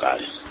zimachitika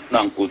kale.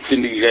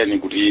 Nankutsindikireni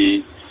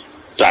kuti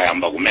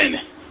tayamba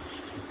kumene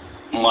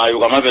mwayi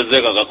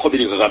ukamapezeka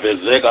kakhobiri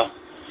kakapezeka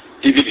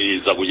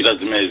tipitiriza kuchita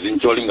zimezi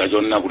ncholinga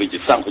chonena kuti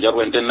chisankho cha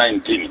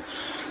 2019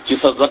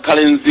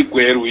 chisadzakhale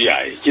nzigweru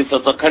iyayi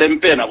chisadzakhale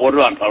mpena poti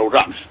vanthu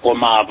aluta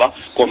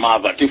koma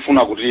apa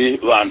tifuna kuti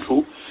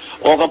vanthu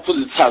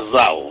okaphunzitsa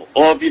zawo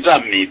opita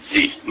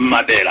midzi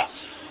m'madera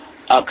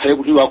akhale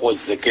kuti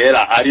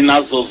wakozekera ali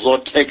nazo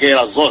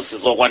zothekera zonse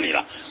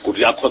zokwanira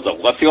kuti akhoza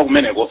kukafika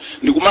kumeneko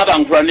ndi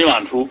kumakankhula ndi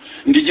anthu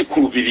ndi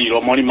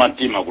chikhulupiriro moli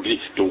mtima kuti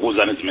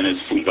tikuwuzani zimene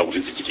zifunika kuti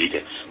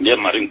zichitike. Ndiye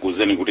mati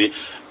nkuwuzeni kuti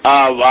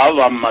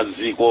ava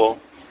m'maziko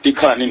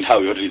tikhala ndi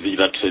nthawi yoti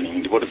tizichita training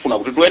ndipo tifuna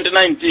kuti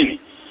 2019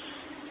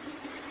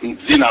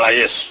 m'dzina la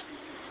Yesu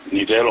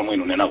nitelo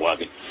mwino nena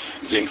kwake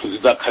zinthu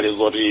zidzakhale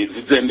zoti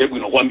zidzende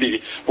bwino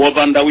kwambiri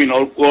popanda wina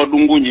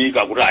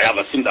odungunyika kuti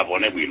ayava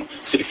sindapone bwino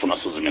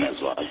sitifunanso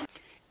zimenezo ayo.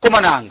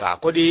 Koma nanga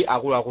kodi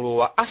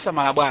akuluakuluwa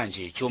asamala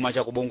bwanji chuma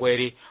cha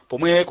kubungweri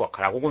pomwe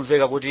kwakhala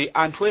kukumveka kuti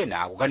anthu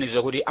ena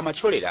akuganiza kuti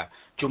amathyolera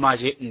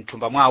chumachi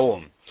mthumba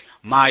mwawo.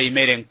 Mayi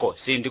Mere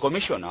Nkosi ndi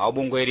komishona wa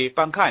bungweri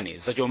pa nkhani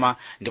za chuma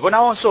ndipo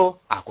nawonso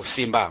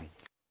akusimba.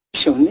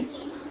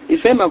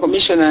 Ife ma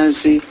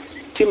commissioners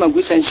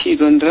timagwiritsa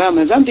ntchito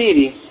ndalama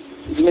zambiri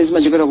zimene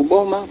zimachokera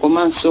kuboma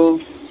komanso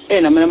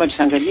ena amene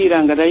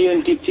amatithandizira ngati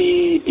UNDP,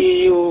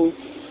 EU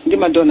ndi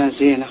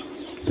madonors ena.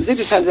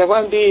 Zitithandiza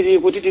kwambiri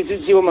kuti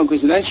tidzidziwe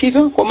magwirizidwe a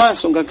ntchito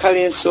komanso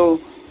ngakhalenso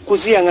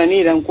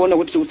kuziyang'anira nkuona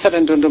kuti tikutsata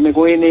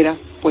ndondomeko yenera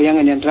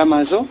poyang'anira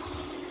ndalamazo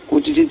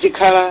kuti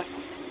tizikhala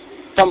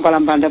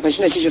pambalambanda pa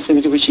china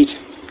chilichonse tikuchita.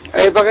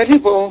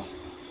 Pakatipo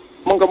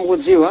monga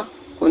mukudziwa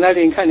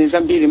kunali nkhani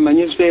zambiri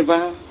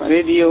m'manyuzipepa pa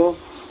radio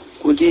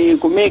kuti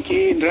kumeki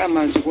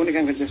ndalama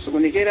zikuoneka ngati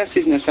zasokonekera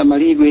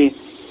sizinasamalidwe.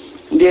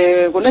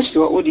 Ndiye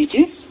kunachitidwa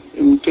audit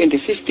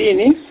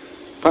 2015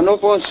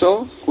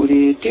 panoponso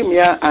kuli timu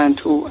ya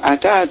anthu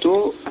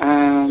atatu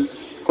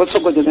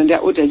kotsogozedwa ndi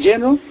auditor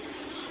general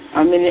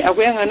amene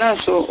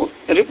akuyang'ananso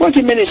report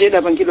imene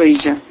idapangidwa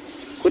ija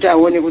kuti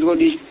aone kuti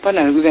kodi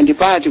panalakwika ndi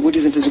pati kuti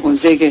zinthu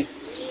zikonzeke.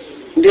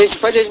 Ndiye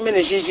chifukwa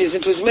chimene chichi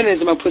zinthu zimene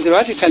zimaphunziro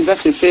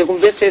atithandizanso ife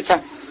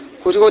kumvetsetsa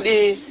kuti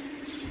kodi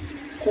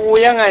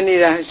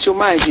kuyang'anira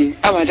chumachi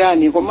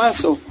amatani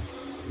komanso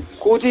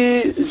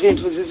kuti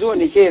zinthu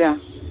zizionekera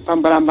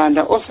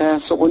pambalambanda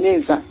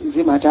osasokoneza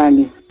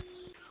zimatani.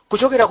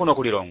 Kuchokera kuno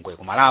ku Lilongwe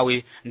ku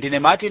Malawi ndine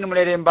Martin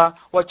Mlelemba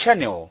wa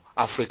Channel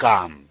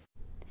Africa.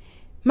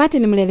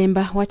 Martin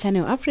Mlelemba wa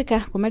Channel Africa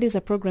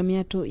kumaliza programu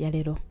yathu ya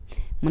lero.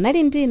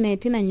 Munali ndine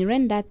Tina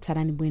Nyirenda,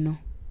 tsalani bwino.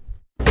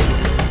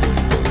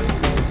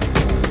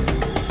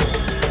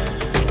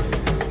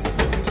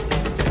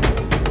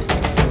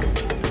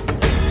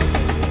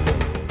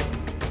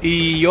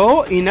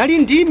 Iyo inali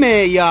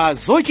ndime ya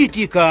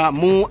zochitika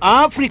mu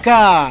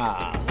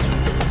Africa.